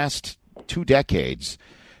of the last 2 decades,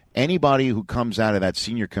 anybody who comes out of that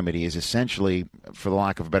senior committee is essentially, for the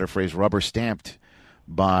lack of a better phrase, rubber stamped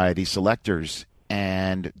by the selectors.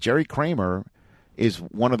 And Jerry Kramer is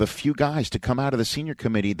one of the few guys to come out of the senior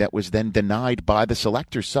committee that was then denied by the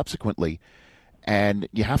selectors subsequently. And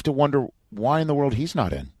you have to wonder why in the world he's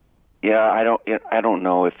not in. Yeah, I don't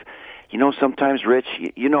know if, you know, sometimes, Rich,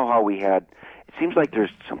 you know how we had, it seems like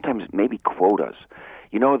there's sometimes maybe quotas.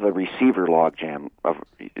 You know, the receiver logjam of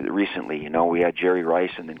recently, you know, we had Jerry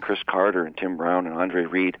Rice and then Chris Carter and Tim Brown and Andre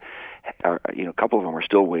Reed. You know, a couple of them are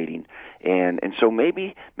still waiting. And so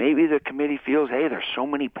maybe the committee feels, hey, there's so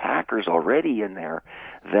many Packers already in there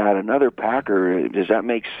that another Packer, does that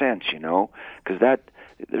make sense, you know? Because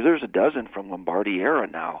there's a dozen from Lombardi era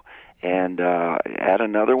now. And add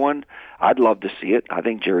another one, I'd love to see it. I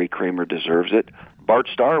think Jerry Kramer deserves it. Bart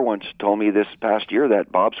Starr once told me this past year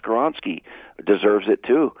that Bob Skoronski deserves it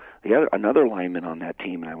too. Another lineman on that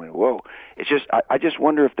team, and I went, whoa. It's just, I just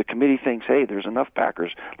wonder if the committee thinks, hey, there's enough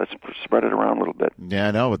Packers. Let's spread it around a little bit. Yeah,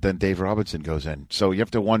 I know, but then Dave Robinson goes in. So you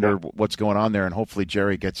have to wonder what's going on there, and hopefully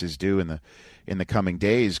Jerry gets his due in the coming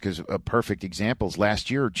days, because perfect examples.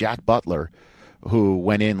 Last year, Jack Butler, who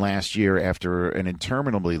went in last year after an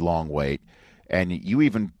interminably long wait. And you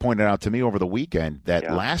even pointed out to me over the weekend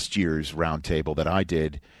that last year's roundtable that I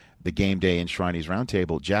did, the Game Day Enshrinees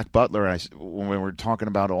roundtable, Jack Butler, when we were talking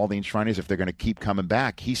about all the Enshrinees, if they're going to keep coming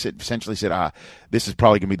back, he essentially said, this is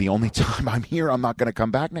probably going to be the only time I'm here. I'm not going to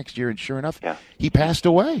come back next year. And sure enough, he passed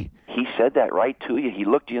away. He said that right to you. He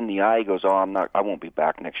looked you in the eye. He goes, I won't be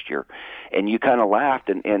back next year. And you kind of laughed,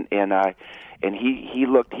 and he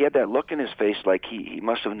looked. He had that look in his face like he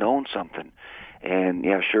must have known something. And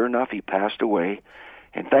yeah, sure enough, he passed away.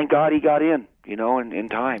 And thank God he got in, you know, in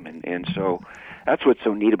time. And so that's what's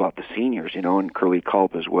so neat about the seniors, you know, and Curly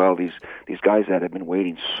Culp as well. These guys that have been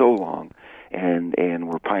waiting so long and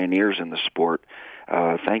were pioneers in the sport.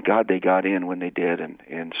 Thank God they got in when they did.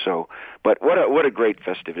 And so, but what a great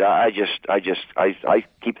festivity. I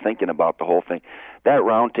keep thinking about the whole thing. That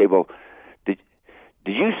round table. Did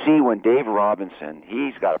you see when Dave Robinson?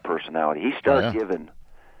 He's got a personality. He started giving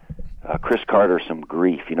Chris Carter some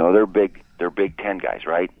grief. You know, they're Big Ten guys,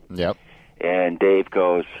 right? Yep. And Dave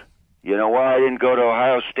goes, you know why I didn't go to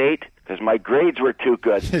Ohio State? Because my grades were too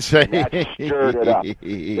good. And that stirred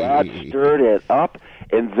it up.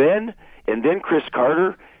 And then Chris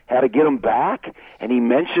Carter had to get him back, and he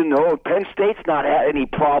mentioned, Penn State's not had any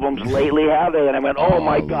problems lately, have they? And I went,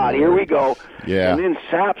 my God, here we go. Yeah. And then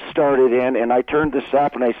Sapp started in, and I turned to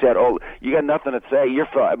Sapp and I said, you got nothing to say. You're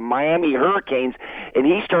from Miami Hurricanes. And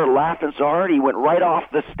he started laughing so hard, he went right off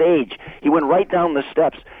the stage. He went right down the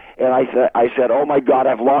steps. And I said, oh, my God,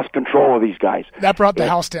 I've lost control of these guys. That brought the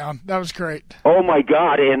house down. That was great. Oh, my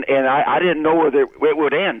God. And I didn't know where it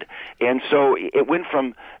would end. And so it went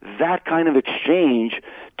from that kind of exchange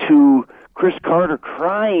to Chris Carter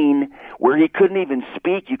crying where he couldn't even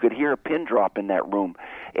speak. You could hear a pin drop in that room.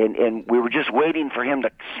 And we were just waiting for him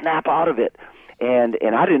to snap out of it. And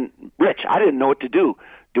I didn't know what to do.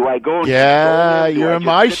 Do I go? You're in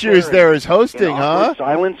my shoes there as hosting, huh?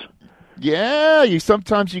 Silence. Yeah,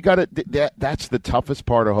 sometimes you got to. That's the toughest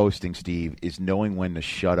part of hosting, Steve, is knowing when to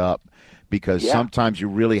shut up, because sometimes you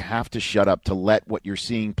really have to shut up to let what you're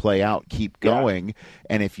seeing play out keep going.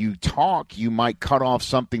 And if you talk, you might cut off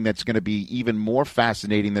something that's going to be even more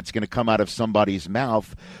fascinating that's going to come out of somebody's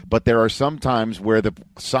mouth. But there are some times where the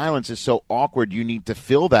silence is so awkward, you need to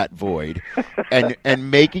fill that void,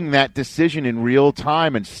 and making that decision in real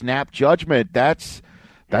time and snap judgment. That's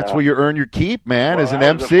where you earn your keep, man, as an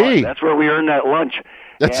MC. That's where we earn that lunch.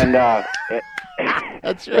 That's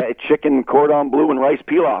right. Chicken cordon bleu and rice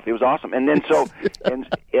pilaf. It was awesome. And then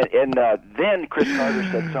then Chris Carter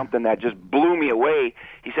said something that just blew me away.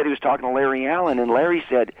 He said he was talking to Larry Allen, and Larry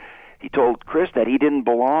said he told Chris that he didn't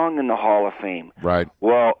belong in the Hall of Fame. Right.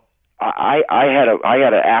 Well, I had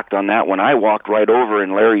to act on that one. I walked right over,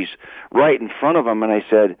 and Larry's right in front of him, and I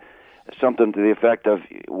said, something to the effect of,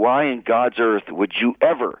 why in God's earth would you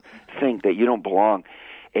ever think that you don't belong?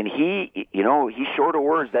 And he, he's short of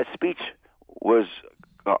words. That speech was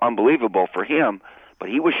unbelievable for him, but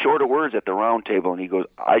he was short of words at the round table, and he goes,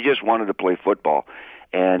 I just wanted to play football.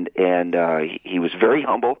 And he was very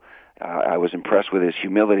humble. I was impressed with his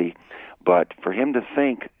humility. But for him to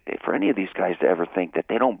think, for any of these guys to ever think that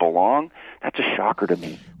they don't belong, that's a shocker to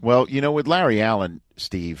me. Well, with Larry Allen,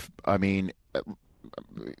 Steve, I mean,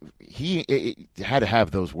 he had to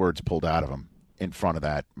have those words pulled out of him in front of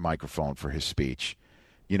that microphone for his speech.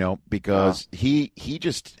 Because he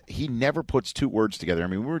never puts two words together. I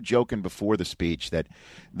mean, we were joking before the speech that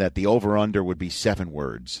the over-under would be 7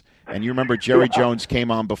 words. And you remember Jerry Jones came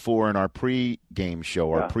on before in our pre-game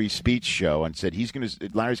show, our pre-speech show, and said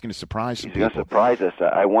Larry's going to surprise some people. He's going to surprise us.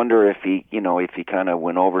 I wonder if he kind of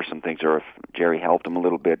went over some things, or if Jerry helped him a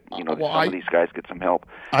little bit. Some of these guys get some help.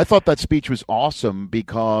 I thought that speech was awesome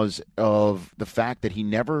because of the fact that he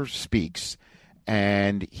never speaks.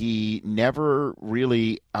 And he never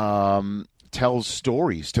really tells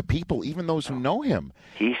stories to people, even those who know him.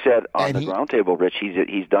 He said on the round table, Rich,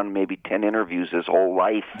 he's done maybe 10 interviews his whole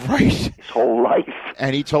life. Right. His whole life.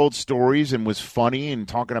 And he told stories and was funny and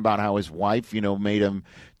talking about how his wife, made him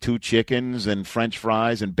 2 chickens and French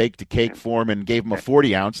fries and baked a cake for him and gave him a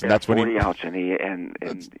 40-ounce. And that's when 40-ounce,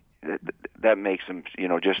 and that makes him,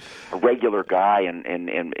 just a regular guy, and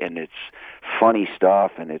it's funny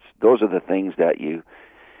stuff, and those are the things that you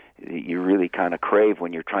really kind of crave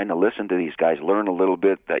when you're trying to listen to these guys, learn a little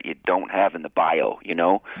bit that you don't have in the bio,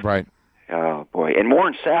 Right. Boy, and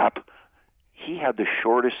Warren Sapp, he had the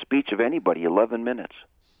shortest speech of anybody, 11 minutes.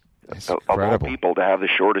 That's of all people to have the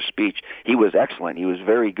shortest speech. He was excellent. He was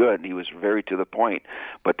very good. He was very to the point.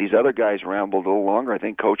 But these other guys rambled a little longer. I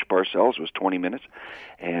think Coach Parcells was 20 minutes.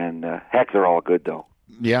 And heck, they're all good though.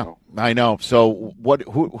 Yeah, I know. So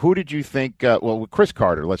who did you think? Well, Chris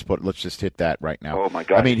Carter. Let's just hit that right now. Oh my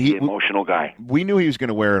God! I mean, he's an emotional guy. We knew he was going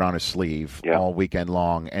to wear it on his sleeve all weekend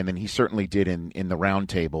long, and then he certainly did in the round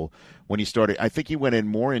table when he started. I think he went in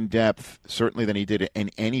more in depth, certainly, than he did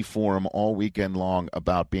in any forum all weekend long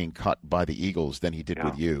about being cut by the Eagles than he did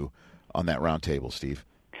with you on that round table, Steve.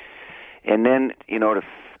 And then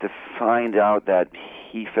to find out that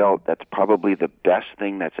he felt that's probably the best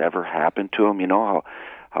thing that's ever happened to him.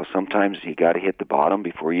 How sometimes you got to hit the bottom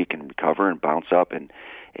before you can recover and bounce up, and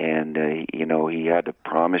he had to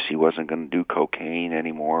promise he wasn't going to do cocaine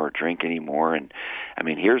anymore or drink anymore. And I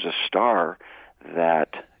mean, here's a star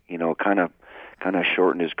that kind of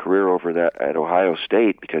shortened his career over that at Ohio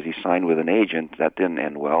State because he signed with an agent. That didn't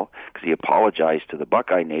end well because he apologized to the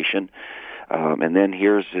Buckeye Nation. And then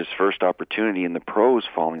here's his first opportunity in the pros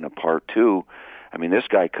falling apart too. I mean, this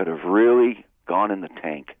guy could have really gone in the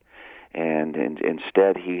tank, and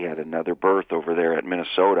instead he had another berth over there at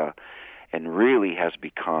Minnesota, and really has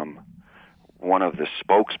become one of the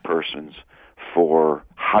spokespersons for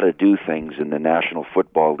how to do things in the National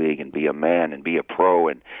Football League and be a man and be a pro.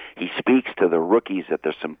 And he speaks to the rookies at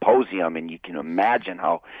the symposium, and you can imagine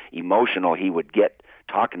how emotional he would get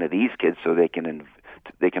talking to these kids so they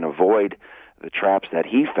can avoid the traps that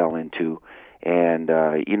he fell into. And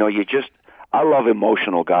I love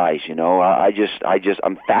emotional guys.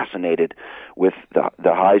 I'm fascinated with the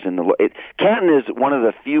highs and the lows. Canton is one of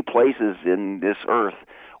the few places in this earth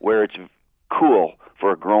where it's cool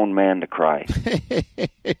for a grown man to cry.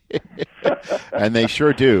 And they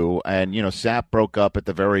sure do. And Sapp broke up at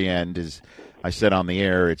the very end. As I said on the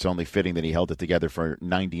air, it's only fitting that he held it together for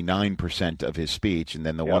 99% of his speech, and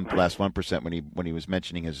then the last 1% when he was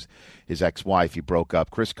mentioning his ex-wife, he broke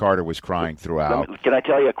up. Chris Carter was crying throughout. Can I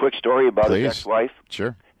tell you a quick story about his ex-wife?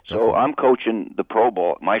 Sure. So I'm coaching the Pro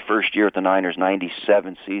Bowl. My first year at the Niners,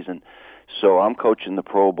 97 season. So I'm coaching the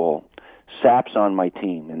Pro Bowl. Sapp's on my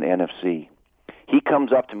team in the NFC. He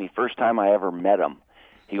comes up to me, first time I ever met him.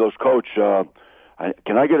 He goes, Coach, can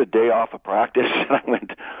I get a day off of practice? And I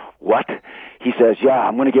went, what? He says, yeah,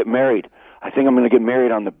 I'm going to get married. I think I'm going to get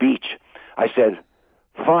married on the beach. I said,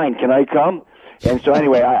 fine, can I come? And so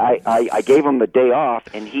anyway, I gave him the day off,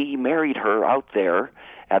 and he married her out there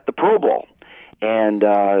at the Pro Bowl. And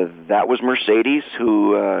that was Mercedes,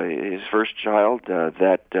 who his first child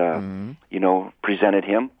presented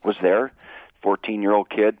him, was there, 14-year-old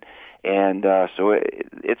kid. And so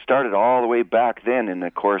it started all the way back then, and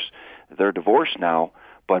of course they're divorced now.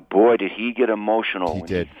 But boy, did he get emotional when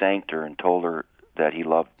he thanked her and told her that he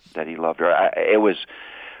loved her.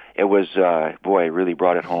 It really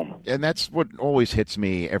brought it home. And that's what always hits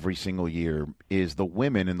me every single year is the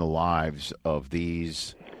women in the lives of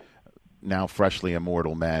these now freshly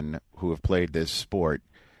immortal men who have played this sport.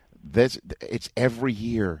 It's every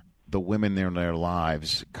year. the women in their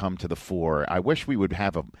lives come to the fore. I wish we would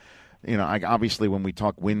have obviously when we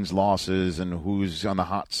talk wins, losses, and who's on the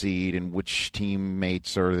hot seat and which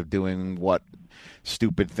teammates are doing what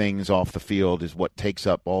stupid things off the field is what takes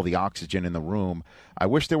up all the oxygen in the room. I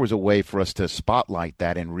wish there was a way for us to spotlight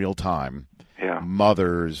that in real time. Yeah.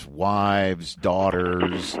 Mothers, wives,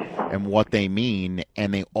 daughters, and what they mean,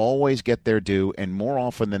 and they always get their due, and more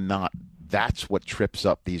often than not, that's what trips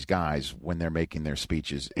up these guys when they're making their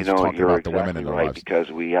speeches, is talking you're about the exactly women in their right, lives.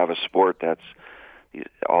 because we have a sport that's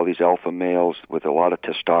all these alpha males with a lot of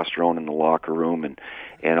testosterone in the locker room,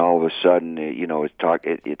 and all of a sudden,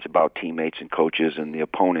 it's about teammates and coaches and the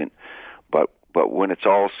opponent, but when it's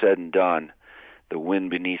all said and done, the wind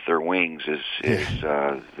beneath their wings is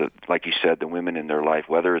like you said, the women in their life,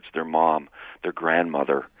 whether it's their mom, their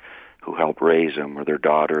grandmother who helped raise them, or their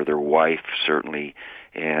daughter, their wife, certainly,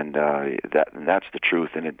 and that's the truth.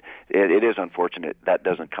 And it is unfortunate that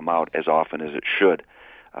doesn't come out as often as it should,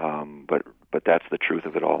 but that's the truth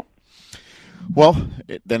of it all. Well,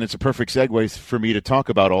 then it's a perfect segue for me to talk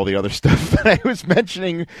about all the other stuff that I was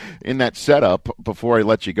mentioning in that setup before I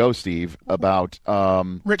let you go, Steve, about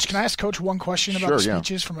Rich, can I ask Coach one question about Sure, the yeah.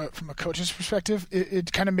 speeches from a coach's perspective?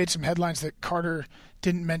 It kind of made some headlines that Carter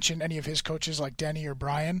didn't mention any of his coaches like Denny or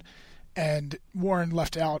Brian, and Warren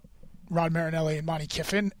left out Rod Marinelli and Monty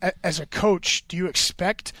Kiffin. As a coach, do you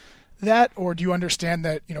expect that, or do you understand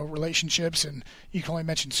that relationships and you can only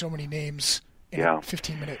mention so many names in a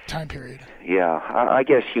 15-minute time period? Yeah, I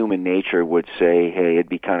guess human nature would say, hey, it'd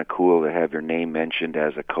be kind of cool to have your name mentioned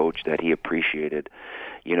as a coach that he appreciated,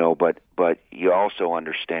 but you also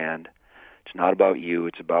understand it's not about you,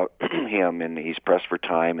 it's about him, and he's pressed for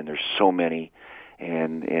time, and there's so many,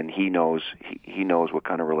 and he knows what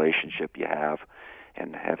kind of relationship you have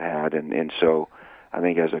and have had, and so I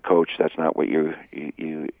think as a coach that's not what you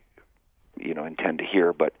intend to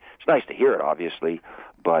hear, but it's nice to hear it, obviously,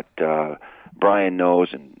 but Brian knows,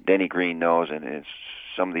 and Denny Green knows, and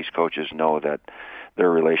some of these coaches know that their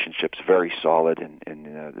relationship's very solid, and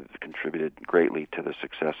they've contributed greatly to the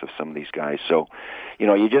success of some of these guys. So,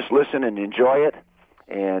 you just listen and enjoy it,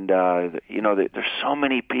 and there's so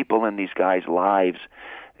many people in these guys' lives.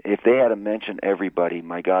 If they had to mention everybody,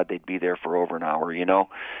 my God, they'd be there for over an hour,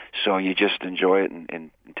 So you just enjoy it and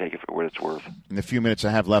take it for what it's worth. In the few minutes I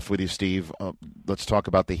have left with you, Steve, let's talk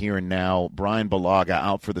about the here and now. Brian Balaga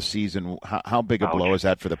out for the season. How big a blow is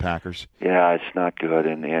that for the Packers? Yeah, it's not good.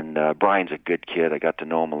 And Brian's a good kid. I got to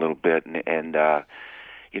know him a little bit. And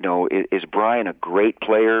is Brian a great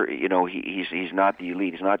player? He's not the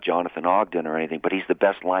elite. He's not Jonathan Ogden or anything, but he's the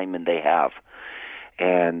best lineman they have.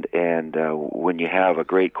 And when you have a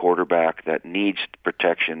great quarterback that needs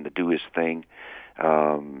protection to do his thing,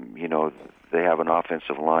 they have an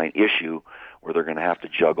offensive line issue where they're going to have to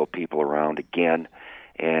juggle people around again,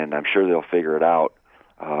 and I'm sure they'll figure it out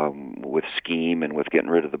with scheme and with getting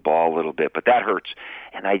rid of the ball a little bit. But that hurts,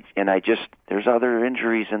 and I just there's other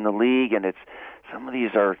injuries in the league, and some of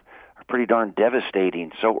these are pretty darn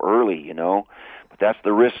devastating so early, But that's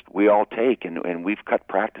the risk we all take, and we've cut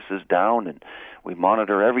practices down, and we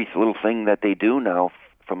monitor every little thing that they do now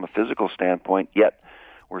from a physical standpoint, yet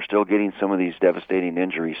we're still getting some of these devastating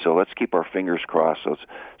injuries. So let's keep our fingers crossed so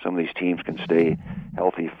some of these teams can stay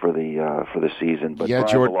healthy for the season. But Brian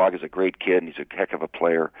Balaga is a great kid, and he's a heck of a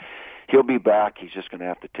player. He'll be back. He's just going to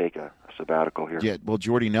have to take a sabbatical here. Yeah, well,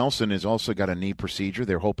 Jordy Nelson has also got a knee procedure.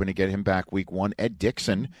 They're hoping to get him back week 1. Ed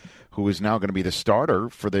Dixon, who is now going to be the starter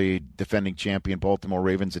for the defending champion Baltimore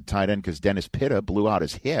Ravens at tight end because Dennis Pitta blew out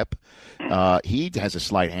his hip. He has a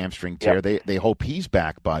slight hamstring tear. Yep. They hope he's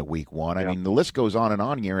back by week 1. I mean, the list goes on and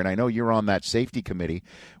on here, and I know you're on that safety committee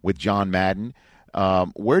with John Madden.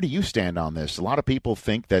 Where do you stand on this? A lot of people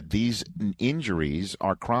think that these injuries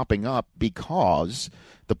are cropping up because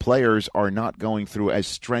the players are not going through as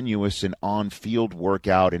strenuous an on-field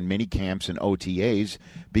workout in mini camps and OTAs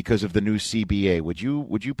because of the new CBA. Would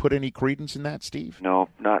you put any credence in that, Steve? No,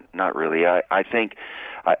 not really. I think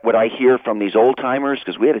what I hear from these old-timers,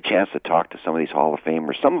 because we had a chance to talk to some of these Hall of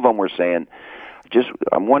Famers, some of them were saying,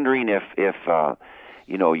 I'm wondering if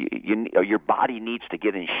your body needs to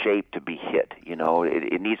get in shape to be hit.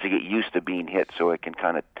 It needs to get used to being hit so it can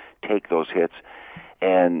kind of take those hits.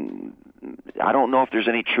 And I don't know if there's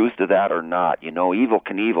any truth to that or not. Evel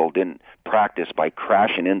Knievel didn't practice by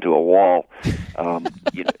crashing into a wall.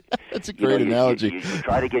 That's a great analogy. You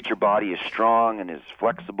try to get your body as strong and as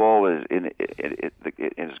flexible in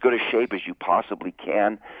as good a shape as you possibly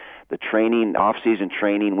can. The training, off-season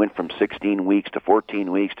training, went from 16 weeks to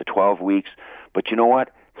 14 weeks to 12 weeks. But you know what?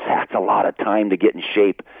 That's a lot of time to get in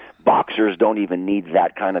shape. Boxers don't even need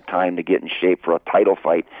that kind of time to get in shape for a title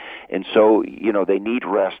fight. And so, they need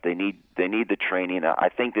rest. They need the training. I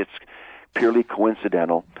think it's purely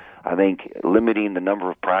coincidental. I think limiting the number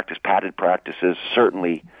of padded practices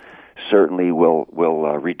certainly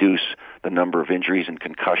will reduce the number of injuries and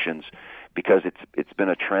concussions, because it's been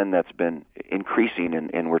a trend that's been increasing,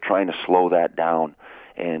 and we're trying to slow that down.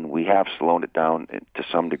 And we have slowed it down to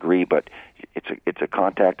some degree, but it's a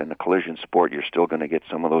contact and a collision sport. You're still going to get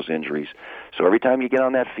some of those injuries. So every time you get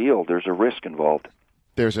on that field, there's a risk involved.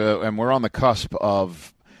 And we're on the cusp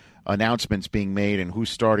of announcements being made and who's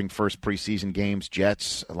starting first preseason games.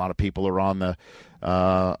 Jets. A lot of people are on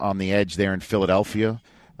the edge there in Philadelphia.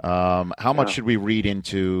 How much should we read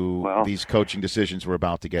into these coaching decisions we're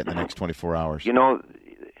about to get in the next 24 hours?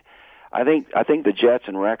 I think the Jets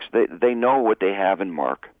and Rex, they know what they have in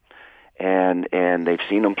Mark, and they've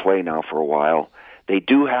seen him play now for a while. They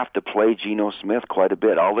do have to play Geno Smith quite a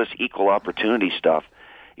bit. All this equal opportunity stuff,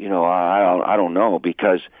 I don't know,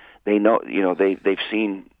 because they know, they've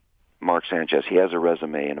seen Mark Sanchez. He has a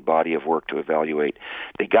resume and a body of work to evaluate.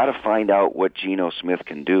 They got to find out what Geno Smith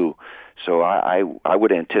can do. So I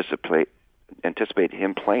would anticipate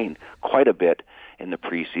him playing quite a bit in the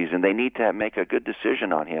preseason. They need to make a good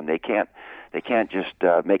decision on him. They can't just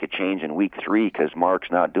make a change in week 3 because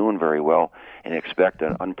Mark's not doing very well and expect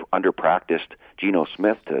an under-practiced Geno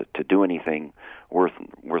Smith to do anything worth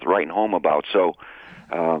writing home about. So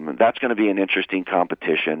that's going to be an interesting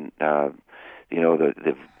competition.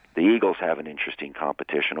 The Eagles have an interesting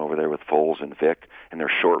competition over there with Foles and Vic and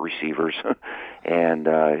their short receivers, and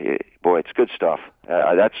boy, it's good stuff.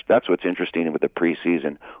 That's what's interesting with the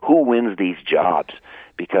preseason. Who wins these jobs?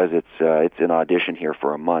 Because it's an audition here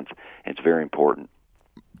for a month. It's very important.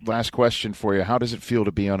 Last question for you: how does it feel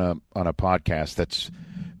to be on a podcast that's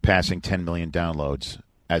passing 10 million downloads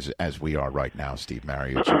as we are right now, Steve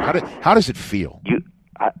Mariucci? How does it feel?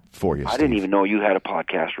 For you, Steve? I didn't even know you had a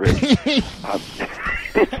podcast, Rich.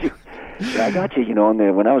 I got you,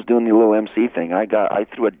 when I was doing the little MC thing, I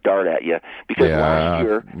threw a dart at you because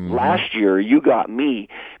last year you got me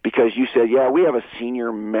because you said, we have a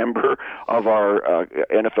senior member of our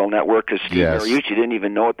NFL network, because Steve Mariucci didn't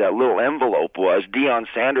even know what that little envelope was. Deion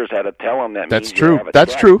Sanders had to tell him that. That's true.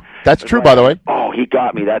 That's true. That's true, by the way. Oh, he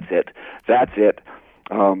got me. That's it.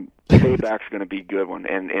 Payback's going to be a good one,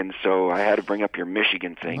 and so I had to bring up your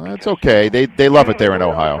Michigan thing. That's okay. They love it there in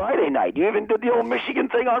Ohio. Friday night, you even did the old Michigan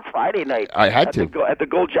thing on Friday night. I had at the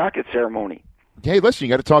Gold Jacket ceremony. Hey, listen, you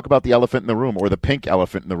got to talk about the elephant in the room, or the pink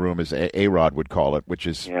elephant in the room, as A-Rod would call it, which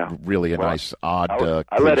is really a nice, odd,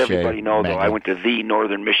 I let everybody know, though, I went to the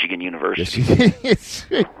Northern Michigan University. Yes,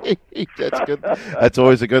 that's good. That's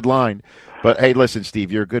always a good line. But, hey, listen,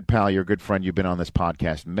 Steve, you're a good pal. You're a good friend. You've been on this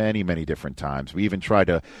podcast many, many different times. We even tried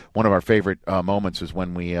to – one of our favorite moments was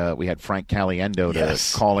when we had Frank Caliendo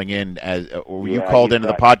calling in. You called into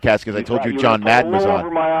the podcast because I told you John Madden was on. Over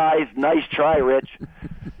my eyes. Nice try, Rich.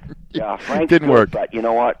 Yeah, Frank didn't work. But you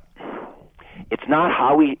know what? It's not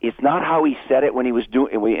how he said it when he was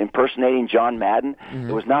impersonating John Madden. Mm-hmm.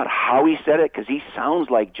 It was not how he said it, because he sounds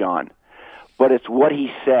like John. But it's what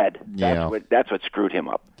he said. That's what screwed him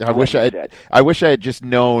up. I wish I had just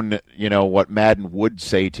known, what Madden would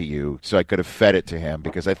say to you, so I could have fed it to him,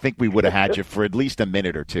 because I think we would have had you for at least a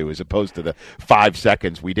minute or two, as opposed to the 5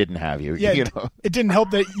 seconds we didn't have you. Yeah, it didn't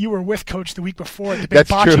help that you were with Coach the week before at the big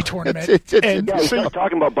bocce tournament. He's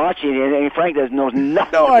talking about bocce, and Frank knows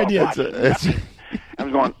nothing. No idea. I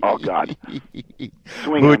was going, oh, God.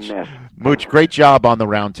 Swing on this. Mooch, great job on the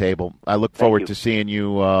round table. I look forward to seeing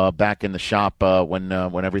you back in the shop when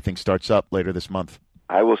everything starts up later this month.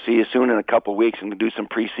 I will see you soon in a couple of weeks and do some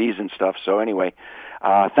preseason stuff. So anyway,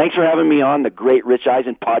 thanks for having me on the Great Rich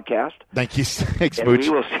Eisen podcast. Thank you. Thanks, and Mooch. We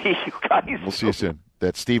will see you guys. We'll see you soon.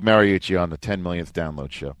 That's Steve Mariucci on the 10 millionth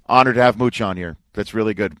download show. Honored to have Mooch on here. That's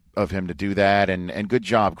really good of him to do that, and good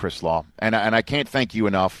job, Chris Law. And I can't thank you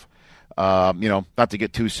enough. Not to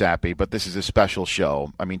get too sappy, but this is a special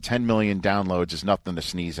show. I mean, 10 million downloads is nothing to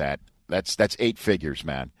sneeze at. That's 8 figures,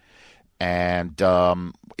 man. And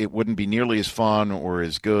it wouldn't be nearly as fun or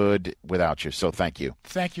as good without you. So thank you.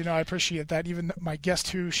 Thank you. No, I appreciate that. Even my Guess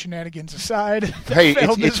Who shenanigans aside. Hey,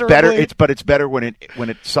 it's better. It's better when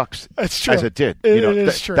it sucks. It's true. As it did. It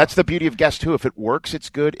is true. That's the beauty of Guess Who. If it works,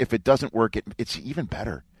 it's good. If it doesn't work, it's even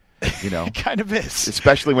better. It kind of is.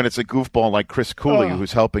 Especially when it's a goofball like Chris Cooley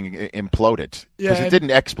who's helping implode it. Because it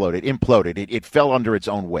didn't explode. It imploded. It fell under its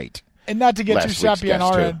own weight. And not to get too sappy on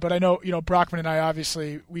our end, but I know, Brockman and I,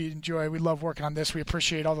 obviously, we love working on this. We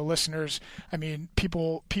appreciate all the listeners. I mean,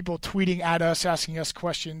 people tweeting at us, asking us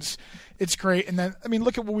questions. It's great. And then, I mean,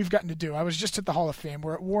 look at what we've gotten to do. I was just at the Hall of Fame.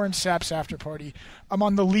 We're at Warren Sapp's after party. I'm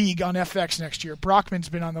on The League on FX next year. Brockman's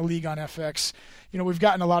been on The League on FX. You know, we've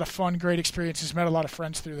gotten a lot of fun, great experiences, met a lot of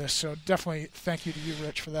friends through this. So definitely thank you to you,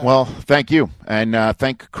 Rich, for that. Well, thank you. And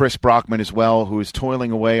thank Chris Brockman as well, who is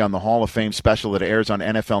toiling away on the Hall of Fame special that airs on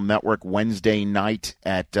NFL Network Wednesday night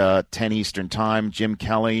at 10 Eastern Time. Jim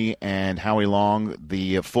Kelly and Howie Long.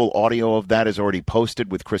 The full audio of that is already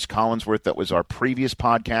posted with Chris Collinsworth. That was our previous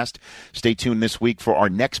podcast. Stay tuned this week for our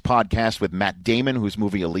next podcast with Matt Damon, whose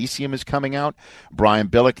movie Elysium is coming out. Brian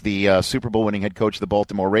Billick, the Super Bowl winning head coach of the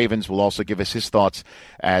Baltimore Ravens, will also give us his thoughts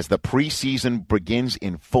as the preseason begins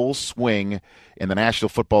in full swing in the National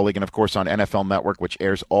Football League and, of course, on NFL Network, which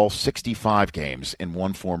airs all 65 games in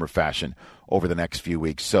one form or fashion over the next few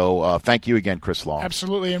weeks. So thank you again, Chris Long.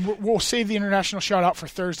 Absolutely, and we'll save the international shout-out for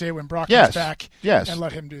Thursday when Brock gets back and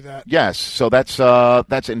let him do that. Yes, so that's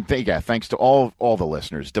thanks to all the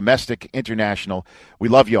listeners, domestic, international. We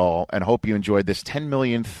love you all and hope you enjoyed this 10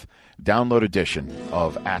 millionth download edition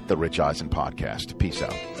of At the Rich Eisen Podcast. Peace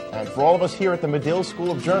out. And for all of us here at the Medill School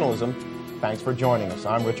of Journalism, thanks for joining us.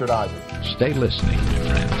 I'm Richard Eisen. Stay listening,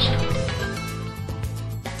 my friends.